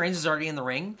Roman Reigns was already in the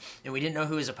ring and we didn't know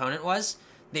who his opponent was,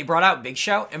 they brought out Big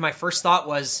Show and my first thought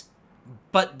was,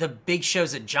 but the Big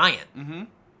Show's a giant. Mm-hmm.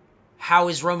 How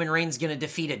is Roman Reigns going to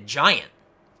defeat a giant?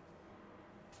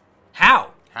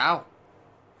 How?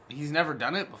 He's never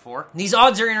done it before. These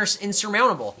odds are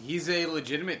insurmountable. He's a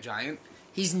legitimate giant.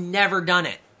 He's never done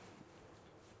it.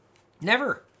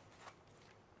 Never.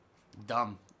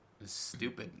 Dumb. It's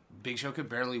stupid. Big Show could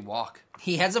barely walk.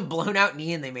 He has a blown out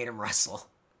knee and they made him wrestle.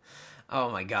 Oh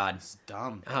my god. It's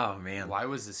dumb. Oh man. Why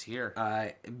was this here?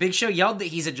 Big Show yelled that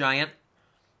he's a giant.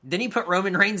 Then he put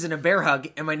Roman Reigns in a bear hug,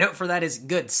 and my note for that is,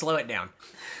 good, slow it down.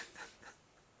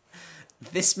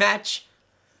 This match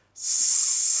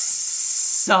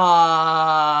sucked.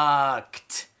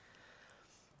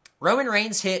 Roman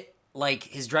Reigns hit, like,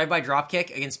 his drive-by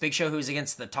dropkick against Big Show, who's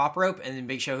against the top rope, and then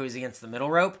Big Show, who's against the middle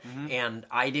rope, and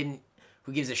I didn't...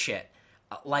 Who gives a shit?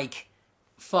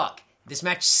 Fuck. This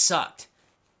match sucked.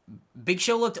 Big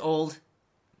Show looked old.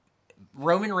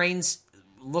 Roman Reigns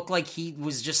looked like he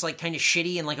was just, like, kind of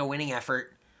shitty in, like, a winning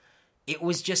effort. It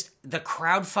was just... The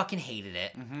crowd fucking hated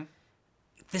it. Mm-hmm.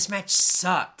 This match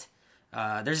sucked.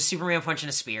 There's a Superman punch and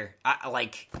a spear.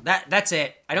 That's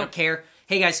it. I don't care.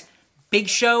 Hey, guys. Big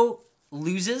Show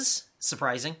loses.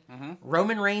 Surprising. Mm-hmm.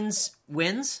 Roman Reigns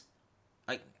wins.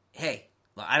 Hey,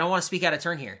 I don't want to speak out of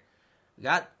turn here. We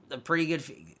got a pretty good...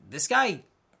 This guy,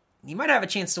 he might have a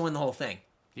chance to win the whole thing.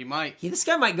 He might. This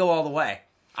guy might go all the way.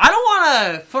 I don't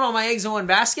want to put all my eggs in one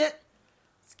basket.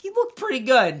 He looked pretty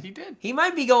good. He did. He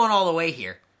might be going all the way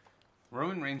here.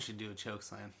 Roman Reigns should do a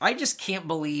chokeslam. I just can't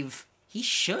believe he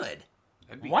should.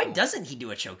 Why doesn't he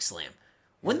do a chokeslam?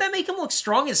 Wouldn't that make him look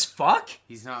strong as fuck?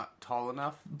 He's not tall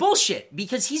enough? Bullshit,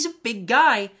 because he's a big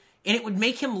guy, and it would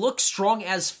make him look strong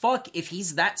as fuck if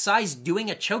he's that size doing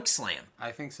a chokeslam.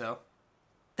 I think so.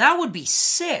 That would be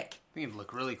sick. I think it'd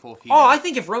look really cool if he I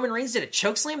think if Roman Reigns did a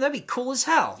chokeslam, that'd be cool as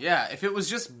hell. Yeah, if it was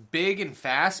just big and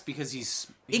fast because he's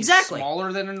exactly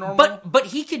smaller than a normal. But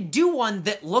he could do one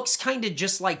that looks kind of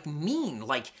just like mean.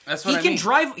 Like that's what I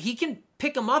mean. He can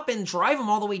pick him up and drive him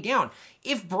all the way down.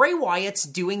 If Bray Wyatt's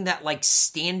doing that like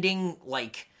standing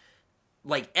like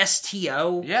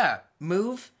STO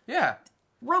move,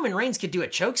 Roman Reigns could do a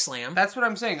chokeslam. That's what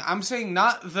I'm saying. I'm saying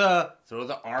not the throw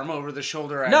the arm over the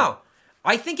shoulder. No.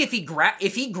 I think if he grabbed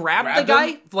the guy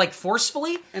him, like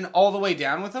forcefully and all the way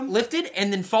down with him, lifted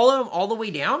and then followed him all the way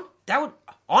down, that would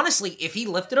honestly, if he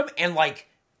lifted him and like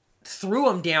threw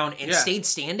him down and stayed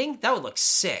standing, that would look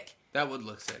sick. That would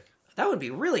look sick. That would be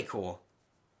really cool.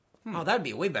 Oh, that would be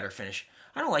a way better finish.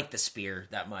 I don't like the spear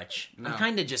that much. No. I'm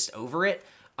kind of just over it.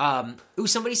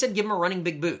 Somebody said give him a running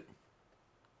big boot.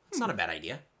 It's not a bad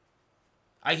idea.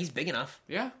 He's big enough.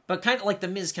 Yeah. But kind of like the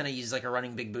Miz kind of used like a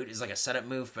running big boot as like a setup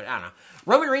move, but I don't know.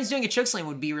 Roman Reigns doing a chokeslam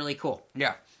would be really cool.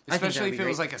 Yeah. Especially if it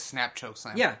was like a snap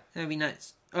chokeslam. Yeah, that'd be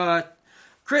nice.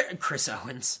 Chris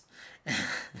Owens.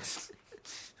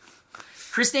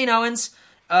 Chris Dane Owens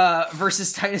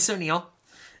versus Titus O'Neil.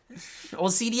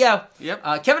 Old CDO.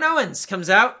 Yep. Kevin Owens comes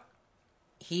out.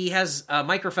 He has a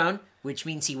microphone, which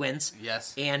means he wins.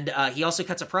 Yes. And he also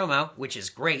cuts a promo, which is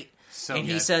great. So and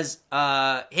good. He says,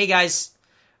 hey guys,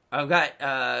 I've got,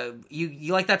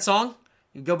 you like that song?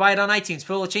 You go buy it on iTunes.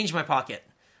 Put a little change in my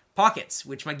pockets,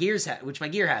 which my gear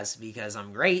has, because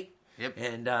I'm great. Yep.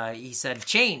 And he said,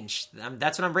 change.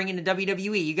 That's what I'm bringing to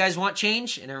WWE. You guys want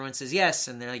change? And everyone says yes.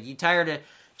 And they're like, you tired of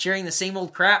cheering the same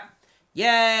old crap?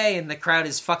 Yay! And the crowd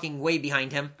is fucking way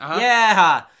behind him. Uh-huh.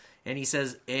 Yeah! And he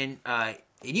says, and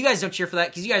you guys don't cheer for that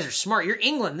because you guys are smart. You're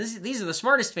England. These are the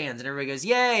smartest fans. And everybody goes,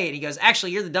 yay! And he goes,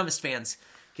 actually, you're the dumbest fans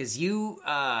because you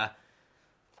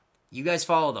guys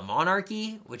follow the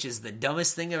monarchy, which is the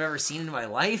dumbest thing I've ever seen in my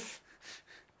life.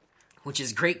 Which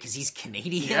is great because he's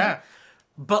Canadian. Yeah.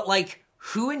 But like,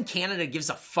 who in Canada gives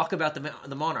a fuck about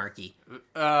the monarchy?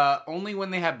 Only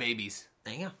when they have babies.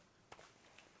 There you go.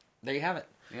 There you have it.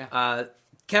 Yeah.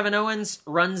 Kevin Owens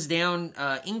runs down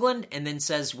England and then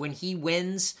says when he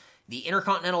wins the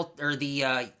Intercontinental or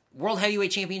the World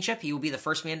Heavyweight Championship. He will be the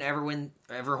first man to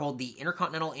ever hold the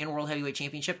Intercontinental and World Heavyweight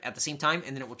Championship at the same time,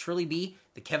 and then it will truly be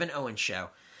the Kevin Owens show.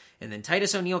 And then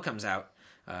Titus O'Neil comes out.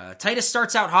 Titus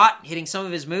starts out hot, hitting some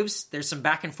of his moves. There's some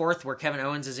back and forth where Kevin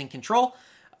Owens is in control.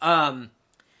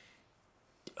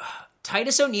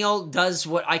 Titus O'Neil does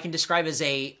what I can describe as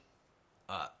a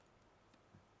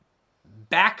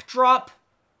backdrop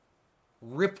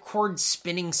ripcord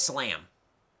spinning slam.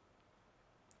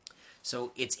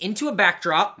 So it's into a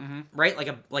backdrop, right? Like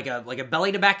a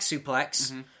belly to back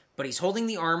suplex, but he's holding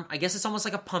the arm. I guess it's almost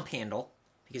like a pump handle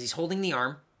because he's holding the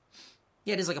arm.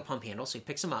 Yeah, it is like a pump handle. So he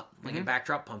picks him up like a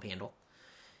backdrop pump handle.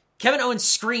 Kevin Owens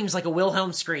screams like a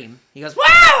Wilhelm scream. He goes,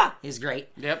 "Wah!" He's great.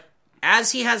 Yep.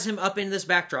 As he has him up in this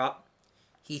backdrop,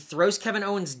 he throws Kevin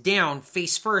Owens down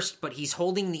face first, but he's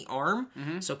holding the arm.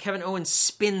 So Kevin Owens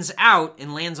spins out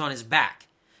and lands on his back.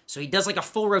 So he does like a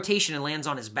full rotation and lands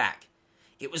on his back.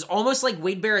 It was almost like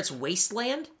Wade Barrett's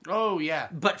Wasteland. Oh, yeah.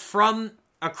 But from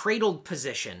a cradled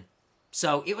position.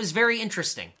 So it was very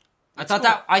interesting. I thought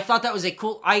that was a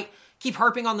cool... I keep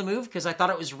harping on the move because I thought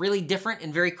it was really different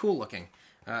and very cool looking.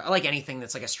 I like anything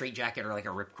that's like a straight jacket or like a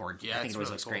ripcord. Yeah, I think it always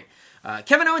really looks cool. great.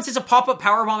 Kevin Owens hits a pop-up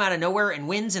powerbomb out of nowhere and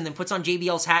wins, and then puts on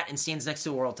JBL's hat and stands next to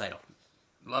the world title.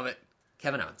 Love it.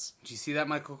 Kevin Owens. Did you see that,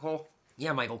 Michael Cole?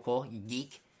 Yeah, Michael Cole, you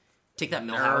geek. Take that,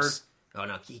 Millhouse. Oh,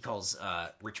 no, he calls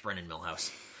Rich Brennan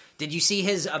Millhouse. Did you see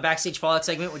his backstage fallout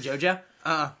segment with JoJo?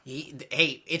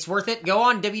 Hey, it's worth it. Go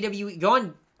on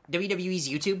WWE's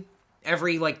YouTube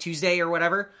every like Tuesday or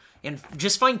whatever, and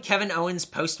just find Kevin Owens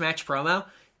post-match promo.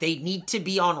 They need to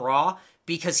be on Raw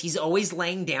because he's always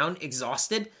laying down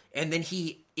exhausted, and then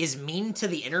he is mean to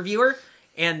the interviewer,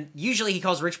 and usually he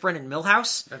calls Rich Brennan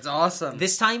Millhouse. That's awesome.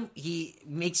 This time, he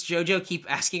makes JoJo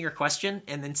keep asking her question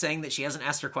and then saying that she hasn't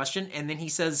asked her question, and then he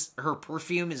says her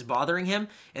perfume is bothering him,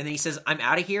 and then he says, "I'm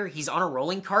out of here." He's on a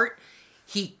rolling cart.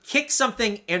 He kicks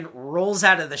something and rolls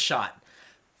out of the shot.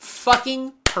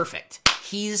 Fucking perfect.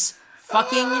 He's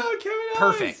fucking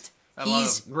perfect.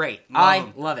 He's great.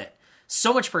 I love it.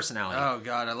 So much personality. Oh,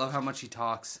 God. I love how much he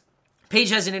talks. Paige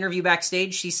has an interview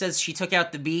backstage. She says she took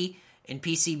out the B in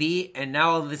PCB, and now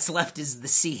all that's left is the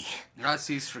C.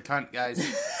 C's for cunt, guys.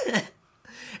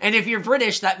 And if you're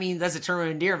British, that means that's a term of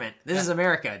endearment. This is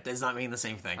America. It does not mean the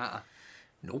same thing.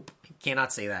 Nope.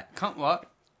 Cannot say that. Cunt what?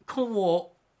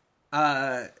 Cool.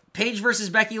 Paige versus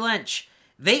Becky Lynch.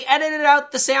 They edited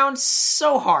out the sound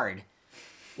so hard.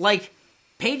 Like,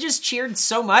 Paige has cheered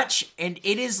so much, and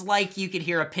it is like you could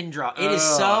hear a pin drop. It is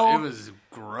so... It was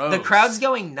gross. The crowd's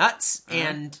going nuts,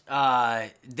 and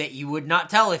that you would not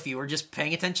tell if you were just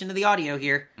paying attention to the audio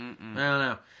here. I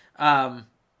don't know.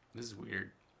 This is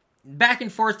weird. Back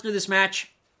and forth through this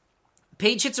match.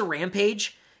 Paige hits a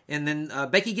rampage, and then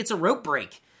Becky gets a rope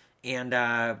break. And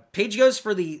Paige goes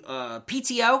for the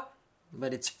PTO,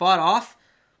 but it's fought off.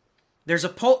 There's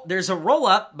a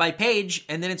roll-up by Paige,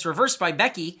 and then it's reversed by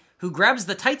Becky, who grabs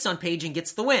the tights on Paige and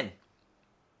gets the win.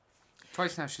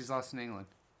 Twice now she's lost in England.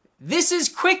 This is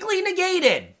quickly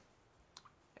negated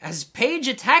as Paige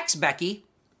attacks Becky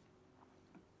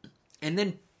and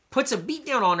then puts a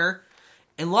beatdown on her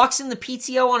and locks in the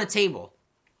PTO on a table.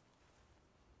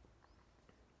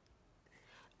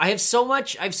 I have so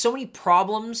many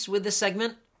problems with this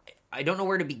segment. I don't know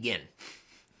where to begin.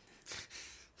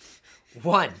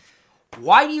 1,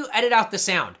 why do you edit out the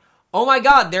sound? Oh my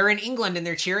God, they're in England and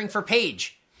they're cheering for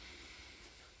Paige.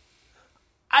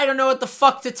 I don't know what the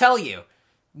fuck to tell you.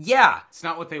 Yeah. It's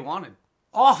not what they wanted.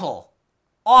 Awful.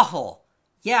 Awful.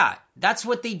 Yeah, that's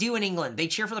what they do in England. They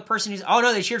cheer for the person who's... Oh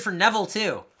no, they cheered for Neville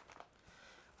too.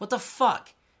 What the fuck?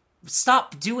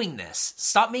 Stop doing this.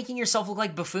 Stop making yourself look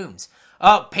like buffoons.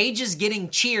 Oh, Paige is getting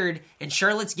cheered and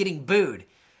Charlotte's getting booed.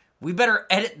 We better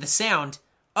edit the sound.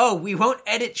 Oh, we won't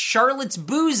edit Charlotte's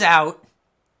boos out.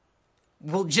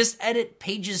 We'll just edit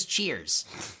Paige's cheers.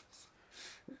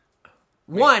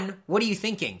 1, what are you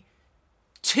thinking?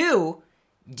 2,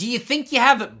 do you think you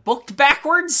have it booked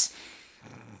backwards?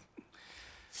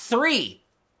 3,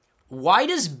 why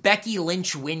does Becky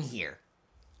Lynch win here?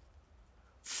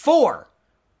 4,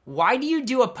 why do you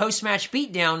do a post-match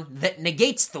beatdown that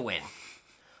negates the win?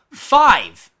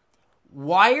 5,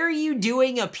 why are you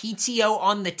doing a PTO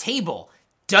on the table?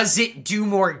 Does it do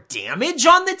more damage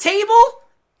on the table?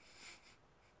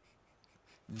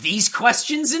 These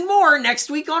questions and more next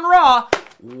week on Raw.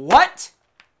 What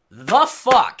the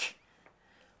fuck?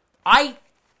 I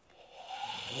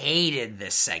hated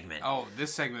this segment. Oh,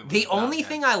 this segment was the only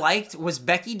thing I liked was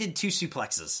Becky did 2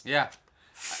 suplexes. Yeah.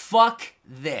 Fuck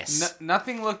this.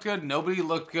 Nothing looked good. Nobody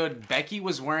looked good. Becky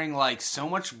was wearing like so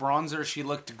much bronzer she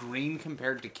looked green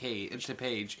compared to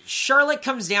Paige. Charlotte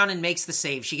comes down and makes the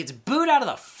save. She gets booed out of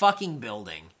the fucking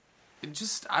building.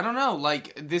 just, I don't know,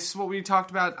 like, this is what we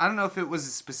talked about. I don't know if it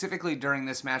was specifically during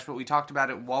this match, but we talked about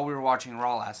it while we were watching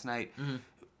Raw last night.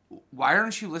 Why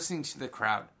aren't you listening to the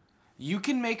crowd? You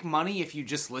can make money if you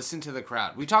just listen to the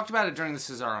crowd. We talked about it during the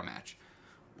Cesaro match.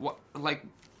 Why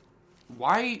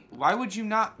would you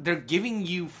not? They're giving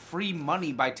you free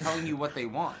money by telling you what they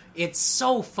want. It's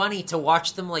so funny to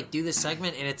watch them like do this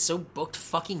segment, and it's so booked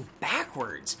fucking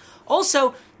backwards.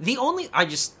 Also, I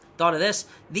just thought of this.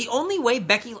 The only way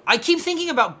I keep thinking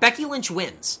about Becky Lynch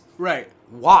wins. Right.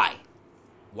 Why?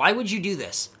 Why would you do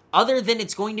this? Other than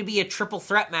it's going to be a triple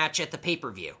threat match at the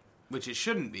pay-per-view. Which it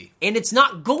shouldn't be. And it's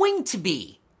not going to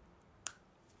be.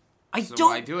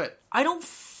 Why do it? I don't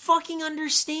fucking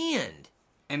understand.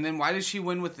 And then why does she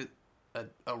win with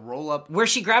a roll-up? Where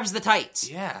she grabs the tights.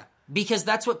 Yeah. Because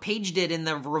that's what Paige did in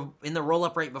the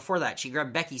roll-up right before that. She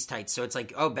grabbed Becky's tights. So it's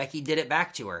like, oh, Becky did it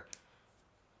back to her.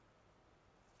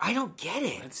 I don't get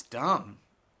it. It's dumb.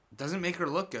 It doesn't make her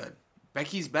look good.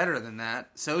 Becky's better than that.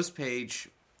 So's Paige.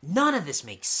 None of this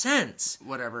makes sense.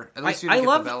 Whatever. At least you didn't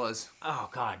get the Bellas. Oh,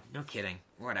 God. No kidding.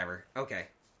 Whatever. Okay.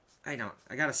 I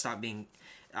gotta stop being...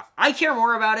 I care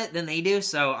more about it than they do,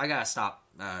 so I gotta stop.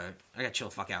 I gotta chill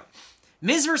the fuck out.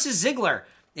 Miz versus Ziggler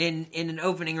in an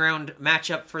opening round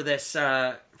matchup for this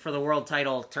for the world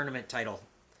tournament.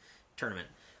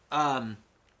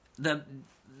 The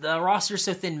roster's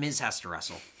so thin, Miz has to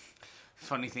wrestle.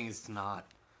 Funny thing is, it's not.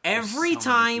 Every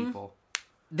time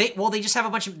they just have a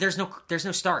bunch of there's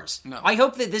no stars. No. I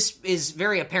hope that this is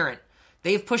very apparent.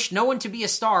 They've pushed no one to be a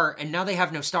star, and now they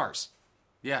have no stars.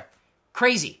 Yeah.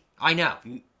 Crazy. I know.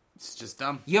 It's just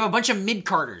dumb. You have a bunch of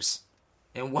mid-carders,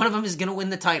 and one of them is going to win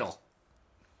the title.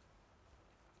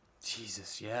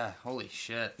 Jesus, yeah. Holy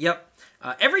shit. Yep.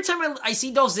 Every time I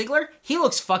see Dolph Ziggler, he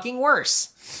looks fucking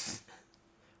worse.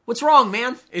 What's wrong,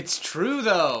 man? It's true,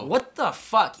 though. What the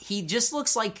fuck? He just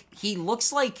looks like... He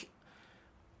looks like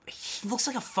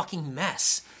a fucking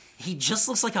mess. He just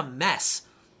looks like a mess.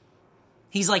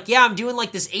 He's like, yeah, I'm doing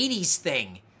like this 80s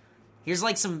thing. Here's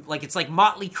like some, like, it's like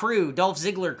Motley Crue, Dolph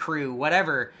Ziggler crew,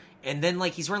 whatever. And then,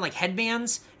 like, he's wearing, like,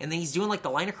 headbands, and then he's doing, like,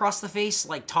 the line across the face,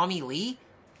 like Tommy Lee.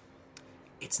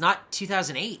 It's not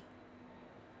 2008.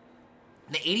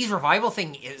 The 80s revival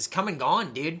thing is come and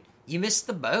gone, dude. You missed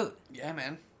the boat. Yeah,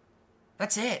 man.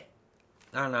 That's it.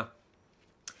 I don't know.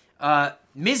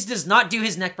 Miz does not do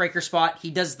his neckbreaker spot.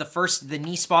 He does the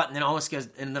knee spot, and then almost does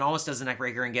the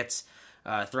neckbreaker and gets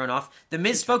thrown off. The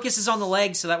Miz focuses on the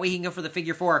leg so that way he can go for the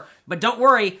figure four. But don't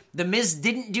worry, the Miz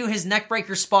didn't do his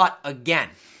neckbreaker spot again.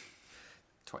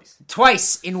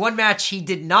 Twice in one match, he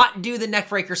did not do the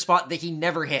neckbreaker spot that he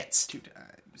never hits. 2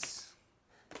 times.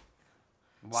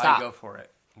 Why Stop. go for it?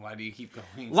 Why do you keep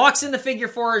going? Locks in the figure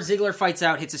four. Ziggler fights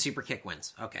out, hits a super kick,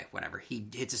 wins. Okay, whatever. He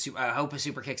hits a super. I hope a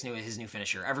super kick's his new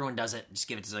finisher. Everyone does it. Just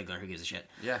give it to Ziggler. Who gives a shit?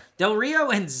 Yeah. Del Rio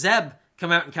and Zeb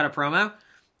come out and cut a promo.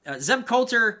 Zeb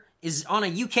Coulter is on a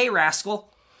UK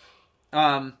rascal.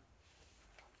 They're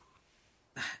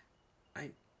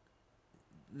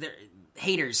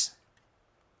haters.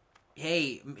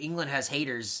 Hey, England has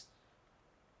haters.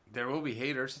 There will be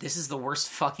haters. This is the worst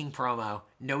fucking promo.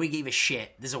 Nobody gave a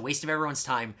shit. This is a waste of everyone's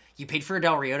time. You paid for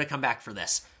Del Rio to come back for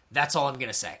this. That's all I'm going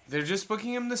to say. They're just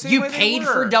booking him the same You way they paid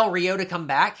were. for Del Rio to come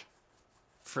back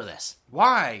for this.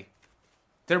 Why?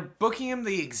 They're booking him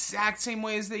the exact same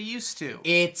way as they used to.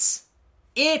 It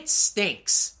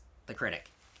stinks. The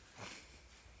critic.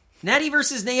 Natty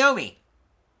versus Naomi.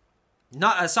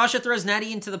 Sasha throws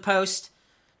Natty into the post.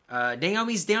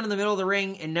 Naomi's down in the middle of the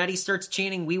ring, and Natty starts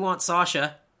chanting, "We want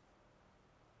Sasha."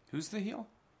 Who's the heel?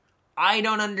 I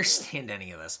don't understand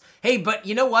any of this. Hey, but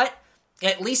you know what?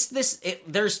 At least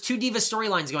there's two Diva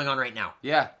storylines going on right now.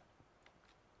 Yeah.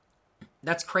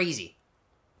 That's crazy.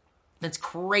 That's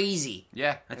crazy.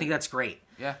 Yeah. I think that's great.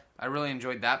 Yeah. I really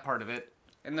enjoyed that part of it.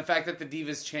 And the fact that the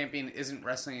Divas champion isn't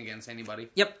wrestling against anybody.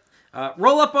 Yep.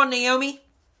 Roll up on Naomi.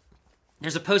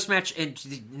 There's a post-match,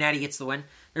 and Natty gets the win.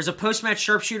 There's a post-match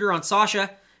sharpshooter on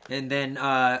Sasha, and then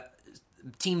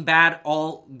Team Bad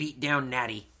all beat down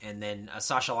Natty, and then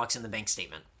Sasha locks in the bank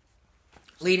statement.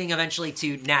 Leading eventually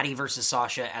to Natty versus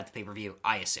Sasha at the pay-per-view,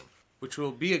 I assume. Which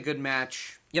will be a good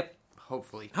match. Yep.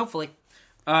 Hopefully.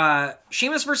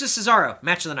 Sheamus versus Cesaro,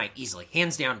 match of the night, easily.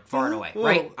 Hands down, far and away,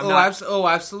 right?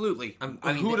 Absolutely.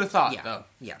 Who would have thought, yeah, though?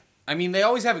 Yeah. I mean, they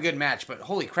always have a good match, but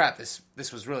holy crap, this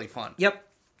was really fun. Yep.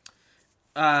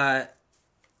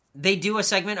 They do a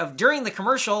segment of, during the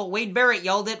commercial, Wade Barrett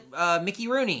yelled at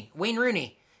Wayne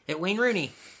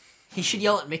Rooney. He should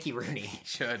yell at Mickey Rooney. He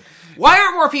should. Why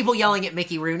aren't more people yelling at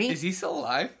Mickey Rooney? Is he still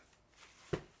alive?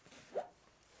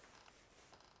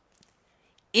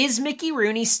 Is Mickey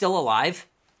Rooney still alive?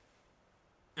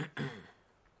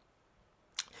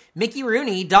 Mickey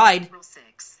Rooney died. April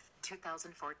 6,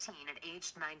 2014 at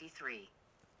age 93.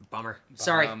 Bummer.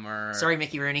 Bummer. Sorry,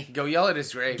 Mickey Rooney. Go yell at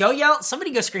his grave. Go yell. Somebody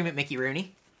go scream at Mickey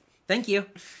Rooney. Thank you.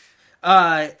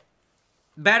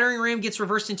 Battering ram gets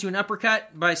reversed into an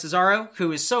uppercut by Cesaro,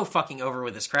 who is so fucking over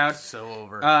with this crowd. So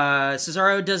over.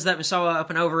 Cesaro does that Misawa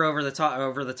up and over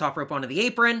the top rope onto the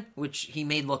apron, which he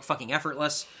made look fucking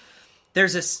effortless.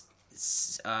 There's this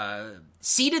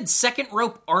seated second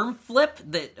rope arm flip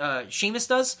that Sheamus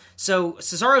does. So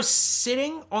Cesaro's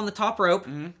sitting on the top rope,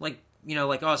 like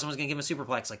someone's gonna give him a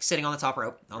superplex, like sitting on the top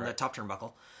rope on the top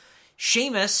turnbuckle.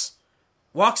 Sheamus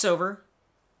walks over,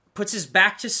 puts his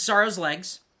back to Cesaro's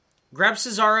legs, grabs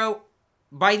Cesaro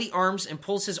by the arms and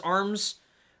pulls his arms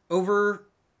over,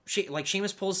 like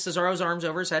Sheamus pulls Cesaro's arms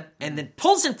over his head, and then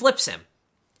pulls and flips him.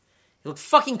 It looked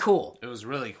fucking cool. It was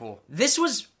really cool. This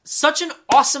was such an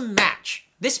awesome match.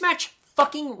 This match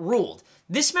fucking ruled.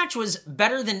 This match was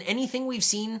better than anything we've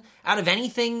seen out of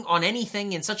anything on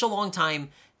anything in such a long time.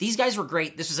 These guys were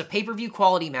great. This was a pay-per-view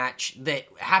quality match that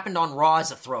happened on Raw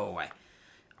as a throwaway.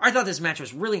 I thought this match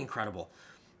was really incredible.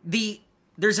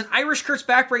 There's an Irish Curse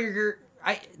backbreaker.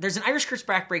 There's an Irish Curse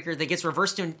backbreaker that gets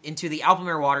reversed into the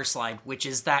Alpamare water slide, which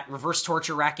is that reverse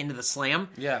torture rack into the slam.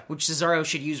 Yeah. Which Cesaro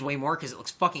should use way more because it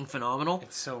looks fucking phenomenal.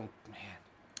 It's so,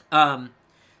 man.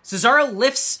 Cesaro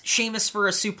lifts Sheamus for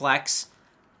a suplex,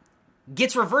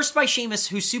 gets reversed by Sheamus,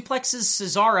 who suplexes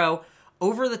Cesaro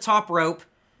over the top rope,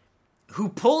 who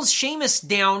pulls Sheamus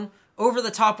down over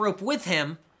the top rope with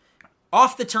him,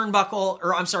 off the turnbuckle,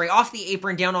 off the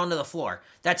apron down onto the floor.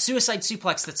 That suicide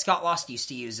suplex that Scott Lost used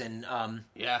to use in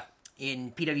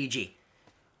PWG.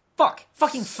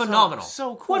 Fucking phenomenal.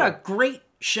 So cool. What a great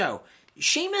show.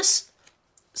 Sheamus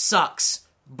sucks,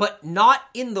 but not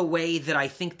in the way that I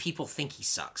think people think he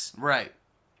sucks. Right.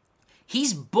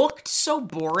 He's booked so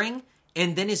boring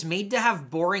and then is made to have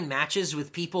boring matches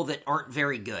with people that aren't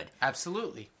very good.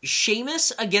 Absolutely.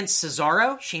 Sheamus against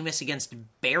Cesaro, Sheamus against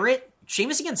Barrett,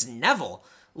 Sheamus against Neville.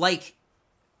 Like,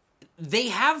 they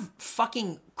have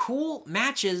fucking cool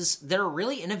matches that are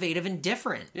really innovative and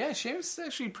different. Yeah, Sheamus is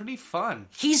actually pretty fun.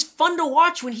 He's fun to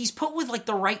watch when he's put with, like,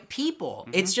 the right people.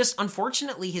 Mm-hmm. It's just,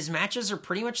 unfortunately, his matches are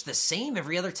pretty much the same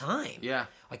every other time. Yeah.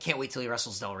 I can't wait till he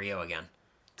wrestles Del Rio again.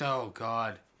 Oh,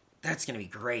 God. That's going to be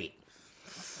great.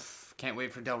 Can't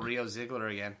wait for Del Rio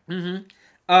Ziggler again.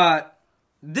 Mm-hmm.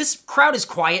 This crowd is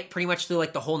quiet pretty much through,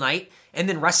 like, the whole night, and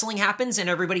then wrestling happens, and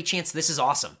everybody chants, "This is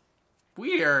awesome."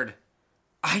 Weird.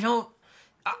 I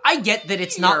get that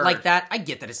it's not like that. I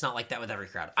get that it's not like that with every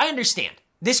crowd. I understand.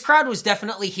 This crowd was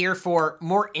definitely here for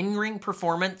more in-ring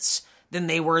performance than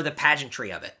they were the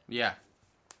pageantry of it. Yeah.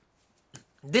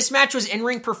 This match was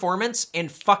in-ring performance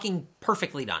and fucking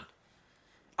perfectly done.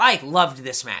 I loved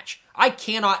this match. I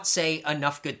cannot say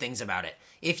enough good things about it.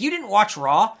 If you didn't watch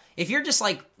Raw, if you're just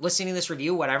like listening to this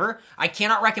review, whatever, I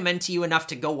cannot recommend to you enough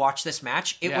to go watch this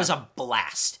match. It was a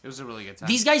blast. It was a really good time.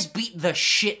 These guys beat the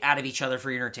shit out of each other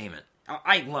for entertainment.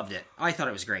 I loved it. I thought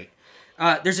it was great.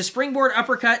 There's a springboard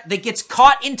uppercut that gets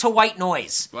caught into white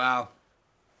noise. Wow.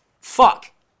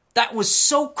 Fuck. That was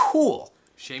so cool.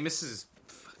 Sheamus is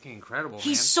fucking incredible,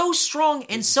 He's man. so strong,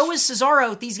 and so is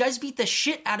Cesaro. These guys beat the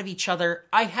shit out of each other.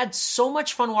 I had so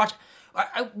much fun watching.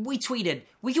 We tweeted,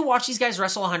 we could watch these guys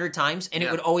wrestle 100 times, and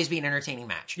it would always be an entertaining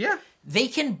match. Yeah. They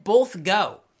can both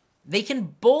go. They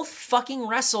can both fucking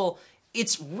wrestle.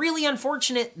 It's really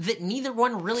unfortunate that neither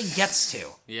one really gets to.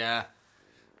 Yeah.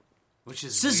 Which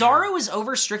is Cesaro weird. is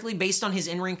over strictly based on his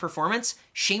in-ring performance.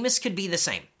 Sheamus could be the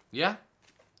same. Yeah.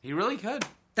 He really could.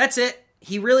 That's it.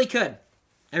 He really could.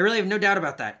 I really have no doubt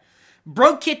about that.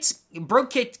 Brogue kick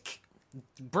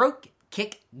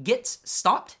gets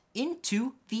stopped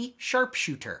into the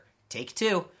sharpshooter. Take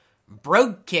two.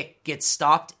 Brogue kick gets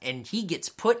stopped and he gets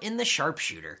put in the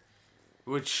sharpshooter.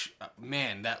 Which,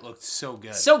 man, that looked so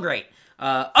good. So great.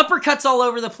 Uppercuts all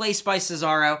over the place by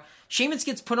Cesaro. Sheamus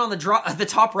gets put on the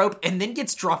top rope and then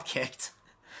gets drop kicked.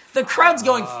 The crowd's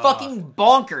going fucking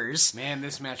bonkers. Man,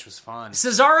 this match was fun.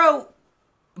 Sheamus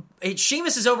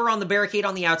is over on the barricade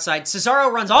on the outside.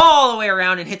 Cesaro runs all the way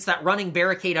around and hits that running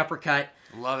barricade uppercut.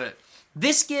 Love it.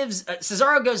 This gives...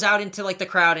 Cesaro goes out into like the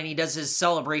crowd and he does his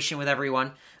celebration with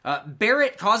everyone.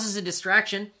 Barrett causes a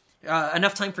distraction.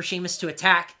 Enough time for Sheamus to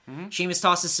attack. Mm-hmm. Sheamus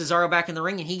tosses Cesaro back in the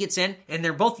ring and he gets in. And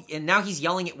now he's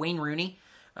yelling at Wayne Rooney.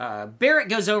 Barrett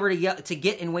goes over to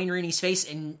get in Wayne Rooney's face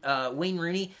and Wayne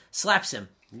Rooney slaps him.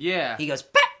 Yeah. He goes,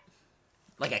 "Pap!"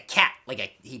 Like a cat.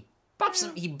 He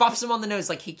bops him on the nose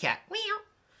like he cat.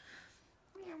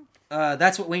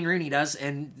 That's what Wayne Rooney does,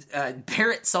 and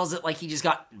Barrett sells it like he just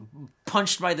got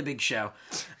punched by the Big Show.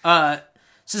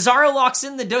 Cesaro locks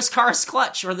in the Dos Caras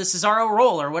clutch, or the Cesaro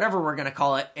roll, or whatever we're going to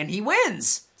call it, and he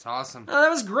wins. It's awesome. Oh, that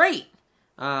was great.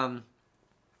 Match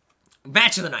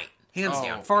of the night, hands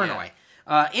down, far and away.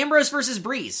 Ambrose versus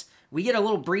Breeze. We get a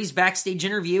little Breeze backstage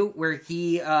interview where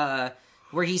he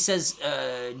says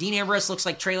Dean Ambrose looks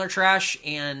like trailer trash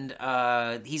and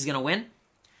he's gonna win.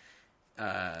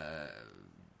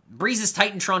 Breeze's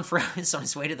Titantron froze on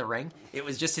his way to the ring. It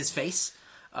was just his face,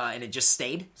 and it just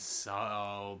stayed.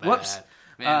 So bad. Whoops.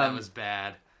 Man, that was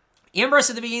bad. Ambrose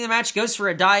at the beginning of the match goes for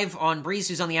a dive on Breeze,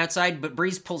 who's on the outside, but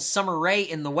Breeze pulls Summer Rae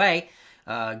in the way,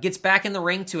 gets back in the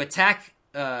ring to attack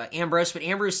Ambrose, but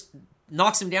Ambrose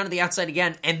knocks him down to the outside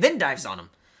again, and then dives on him.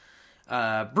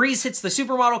 Breeze hits the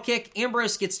supermodel kick.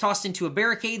 Ambrose gets tossed into a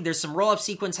barricade. There's some roll-up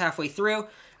sequence halfway through.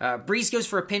 Breeze goes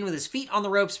for a pin with his feet on the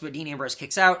ropes, but Dean Ambrose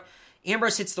kicks out.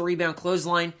 Ambrose hits the rebound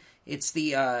clothesline. It's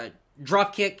the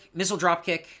drop kick, missile drop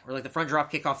kick, or like the front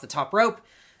drop kick off the top rope.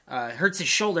 Hurts his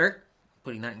shoulder,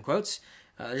 putting that in quotes.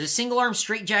 There's a single arm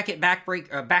straight jacket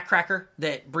backcracker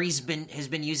that Breeze has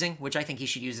been using, which I think he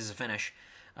should use as a finish.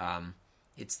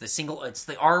 It's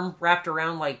the arm wrapped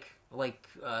around like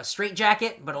straight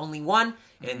jacket, but only one,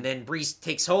 and then Breeze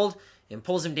takes hold and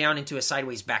pulls him down into a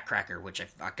sideways backcracker, which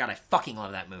I fucking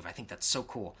love that move. I think that's so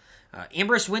cool.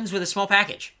 Ambrose wins with a small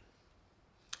package.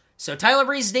 So Tyler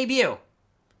Breeze's debut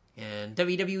in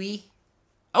WWE,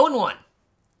 0-1.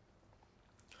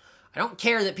 I don't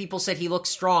care that people said he looked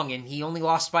strong and he only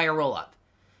lost by a roll-up.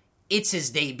 It's his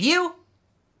debut.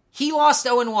 He lost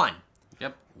 0-1.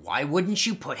 Yep. Why wouldn't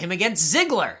you put him against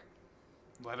Ziggler?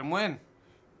 Let him win.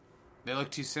 They look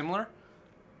too similar?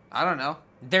 I don't know.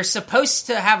 They're supposed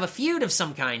to have a feud of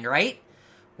some kind, right?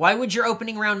 Why would your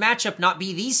opening round matchup not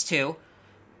be these two?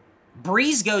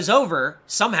 Breeze goes over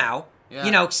somehow.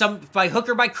 Yeah. By hook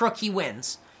or by crook, he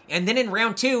wins. And then in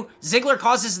round 2, Ziggler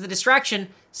causes the distraction,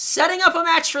 setting up a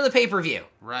match for the pay-per-view.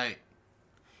 Right.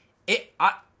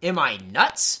 Am I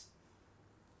nuts?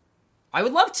 I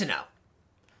would love to know.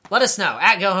 Let us know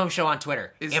at Go Home Show on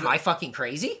Twitter. Am I fucking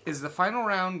crazy? Is the final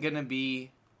round going to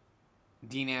be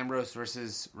Dean Ambrose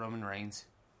versus Roman Reigns?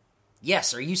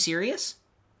 Yes. Are you serious?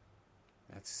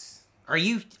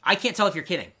 I can't tell if you're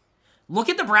kidding. Look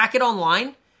at the bracket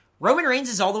online. Roman Reigns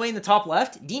is all the way in the top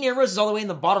left. Dean Ambrose is all the way in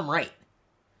the bottom right.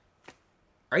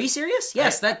 Are you serious?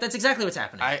 Yes, that's exactly what's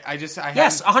happening.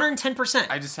 Yes, 110%.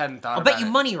 I just hadn't thought I'll about bet you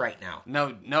money right now.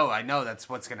 No, I know that's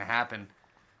what's going to happen.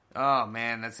 Oh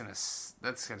man, that's gonna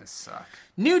suck.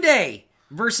 New Day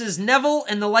versus Neville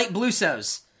and the Light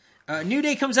Bluesos. New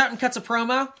Day comes out and cuts a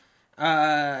promo.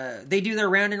 They do their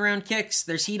round and round kicks.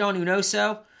 There's heat on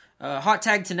Unoso. Hot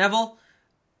tag to Neville.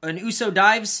 An Uso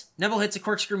dives. Neville hits a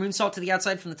corkscrew moonsault to the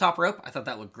outside from the top rope. I thought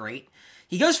that looked great.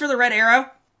 He goes for the red arrow.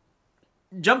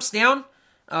 Jumps down.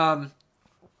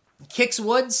 Kicks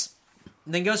Woods.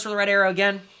 Then goes for the red arrow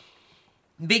again.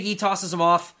 Big E tosses him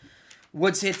off.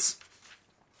 Woods hits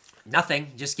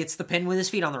nothing. Just gets the pin with his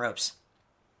feet on the ropes.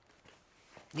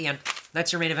 The end.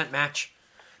 That's your main event match.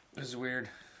 This is weird.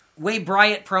 Wade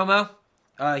Bryant promo.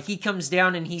 He comes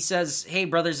down and he says, "Hey,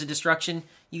 Brothers of Destruction,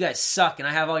 you guys suck and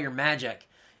I have all your magic."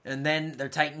 And then the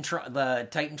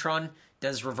Titantron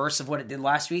does reverse of what it did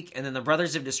last week. And then the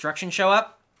Brothers of Destruction show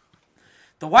up.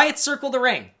 The Wyatts circle the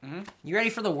ring. Mm-hmm. You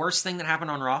ready for the worst thing that happened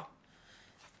on Raw?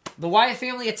 The Wyatt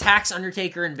family attacks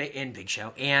Undertaker and Big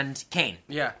Show and Kane.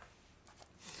 Yeah.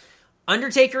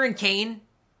 Undertaker and Kane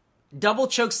double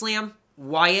chokeslam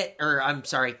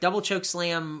double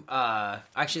chokeslam.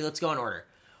 Actually, let's go in order.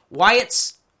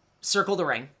 Wyatt's circle the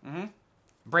ring. Mm-hmm.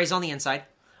 Bray's on the inside.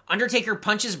 Undertaker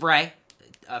punches Bray,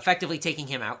 effectively taking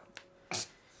him out.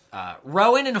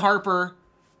 Rowan and Harper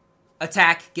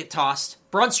attack, get tossed.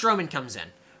 Braun Strowman comes in.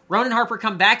 Rowan and Harper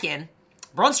come back in.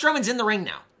 Braun Strowman's in the ring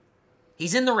now.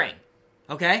 He's in the ring.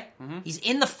 Okay? Mm-hmm. He's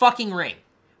in the fucking ring.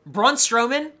 Braun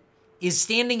Strowman is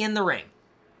standing in the ring.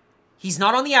 He's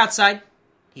not on the outside.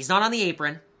 He's not on the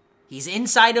apron. He's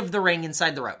inside of the ring,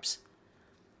 inside the ropes.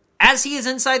 As he is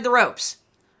inside the ropes,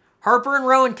 Harper and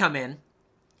Rowan come in.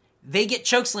 They get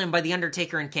chokeslammed by The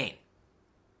Undertaker and Kane.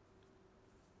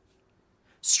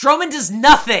 Strowman does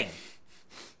nothing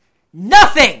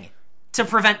to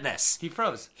prevent this. He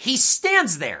froze. He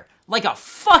stands there like a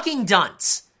fucking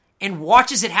dunce and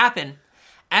watches it happen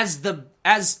as the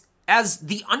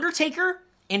Undertaker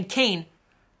and Kane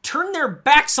turn their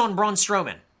backs on Braun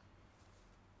Strowman.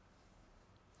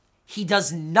 He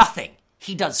does nothing.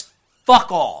 He does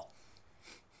fuck all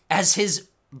as his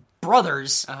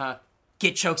brothers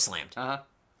get chokeslammed.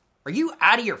 Are you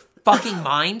out of your fucking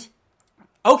mind?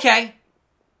 Okay.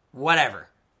 Whatever.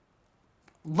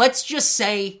 Let's just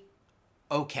say,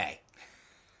 okay.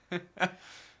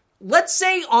 Let's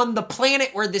say on the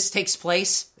planet where this takes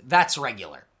place, that's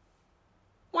regular.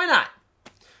 Why not?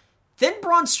 Then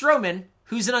Braun Strowman,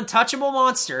 who's an untouchable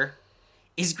monster,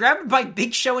 is grabbed by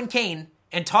Big Show and Kane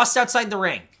and tossed outside the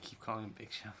ring. Keep calling him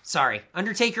Big Show. Sorry,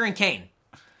 Undertaker and Kane.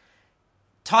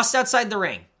 Tossed outside the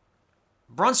ring.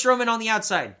 Braun Strowman on the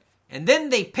outside. And then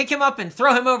they pick him up and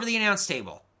throw him over the announce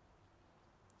table.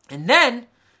 And then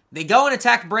they go and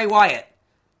attack Bray Wyatt.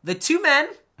 The two men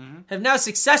have now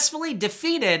successfully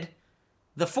defeated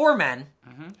the four men.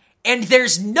 And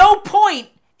there's no point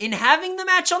in having the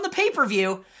match on the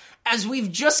pay-per-view, as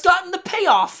we've just gotten the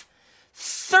payoff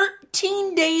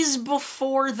 13 days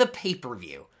before the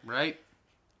pay-per-view. Right.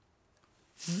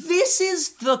 This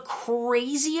is the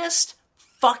craziest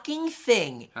fucking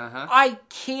thing. I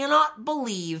cannot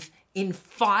believe in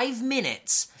 5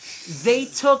 minutes they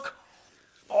took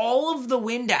all of the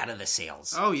wind out of the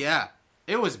sails. Oh, yeah.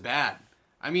 It was bad.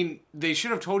 I mean, they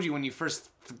should have told you when you first...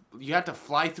 you had to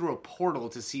fly through a portal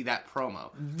to see that promo.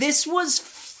 This was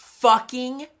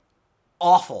fucking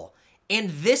awful. And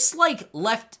this, like,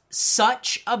 left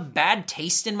such a bad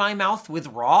taste in my mouth with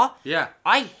Raw. Yeah.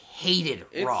 I hated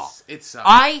Raw. It sucked.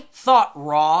 I thought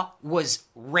Raw was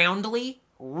roundly,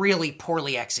 really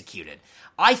poorly executed.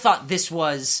 I thought this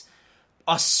was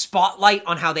a spotlight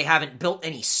on how they haven't built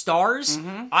any stars.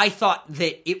 I thought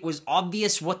that it was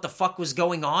obvious what the fuck was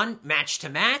going on match to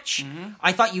match.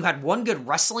 I thought you had one good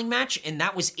wrestling match and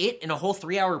that was it in a whole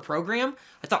 3-hour program.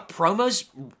 I thought promos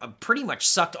pretty much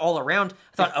sucked all around.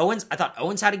 I thought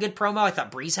Owens had a good promo. I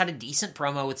thought Breeze had a decent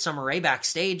promo with Summer Rae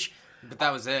backstage. But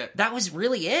that was it. That was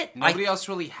really it. Nobody else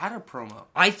really had a promo.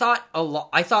 I thought a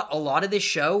lot of this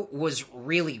show was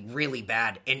really, really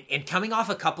bad. And coming off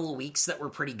a couple of weeks that were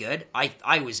pretty good,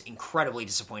 I was incredibly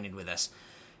disappointed with this.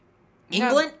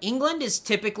 England is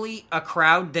typically a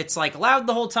crowd that's like loud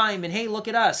the whole time and hey, look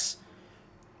at us.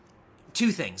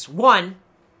 2 things. 1,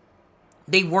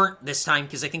 they weren't this time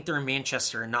because I think they're in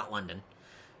Manchester and not London.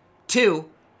 2,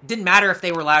 didn't matter if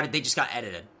they were loud, they just got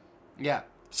edited. Yeah.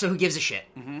 So who gives a shit?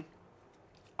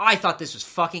 I thought this was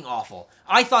fucking awful.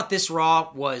 I thought this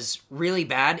Raw was really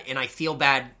bad, and I feel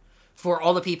bad for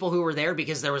all the people who were there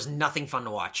because there was nothing fun to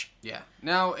watch. Yeah.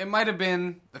 Now, it might have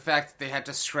been the fact that they had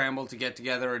to scramble to get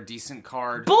together a decent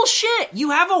card. Bullshit! You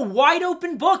have a wide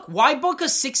open book. Why book a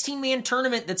 16-man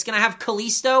tournament that's going to have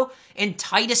Kalisto and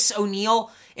Titus O'Neil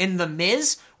and The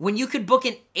Miz when you could book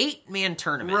an 8-man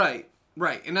tournament?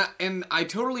 Right. And I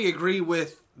totally agree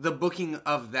with the booking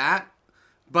of that,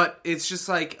 but it's just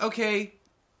like, okay,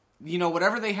 you know,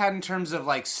 whatever they had in terms of,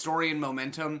 like, story and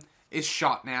momentum is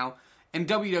shot now. And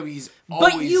WWE's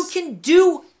always... But you can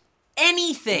do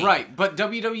anything. Right, but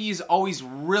WWE is always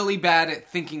really bad at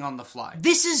thinking on the fly.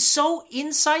 This is so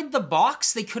inside the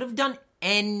box, they could have done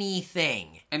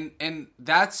anything. And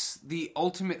that's the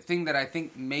ultimate thing that I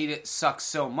think made it suck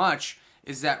so much,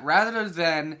 is that rather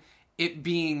than it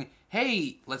being,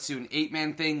 hey, let's do an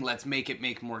 8-man thing, let's make it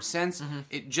make more sense,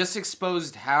 it just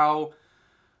exposed how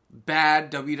bad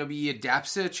WWE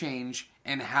adapts to a change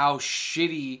and how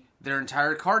shitty their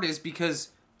entire card is, because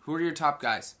who are your top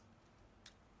guys?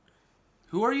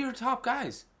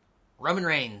 Roman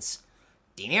Reigns,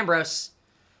 Dean Ambrose,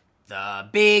 The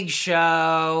Big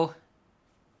Show.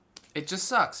 It just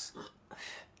sucks.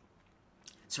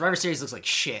 Survivor Series looks like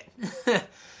shit.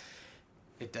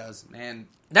 It does, man.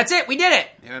 That's it. We did it.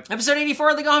 Yep. Episode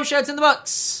 84 of the Go Home Show. It's in the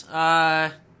books.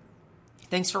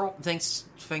 Thanks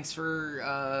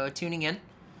for tuning in.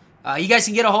 You guys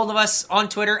can get a hold of us on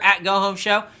Twitter at Go Home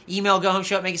Show. Email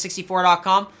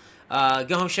gohomeshow@mega64.com.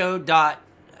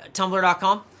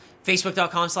 Gohomeshow.tumblr.com.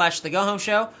 Facebook.com/The Go Home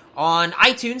Show. On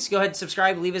iTunes, go ahead and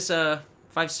subscribe. Leave us a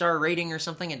 5-star rating or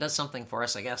something. It does something for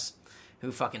us, I guess.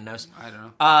 Who fucking knows? I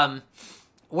don't know.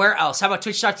 Where else? How about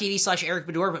twitch.tv/Eric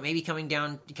Bedour, but maybe coming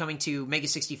to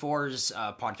Mega64's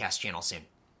podcast channel soon.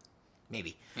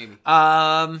 Maybe.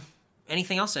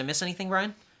 Anything else? Did I miss anything,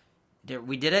 Brian?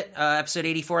 We did it. Episode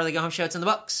 84 of the Go Home Show. It's in the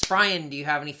books. Brian, do you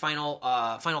have any final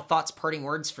thoughts, parting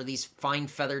words for these fine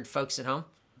feathered folks at home?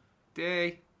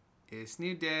 Day. It's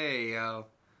new day, yo.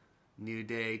 New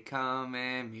day come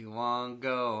and me won't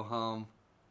go home.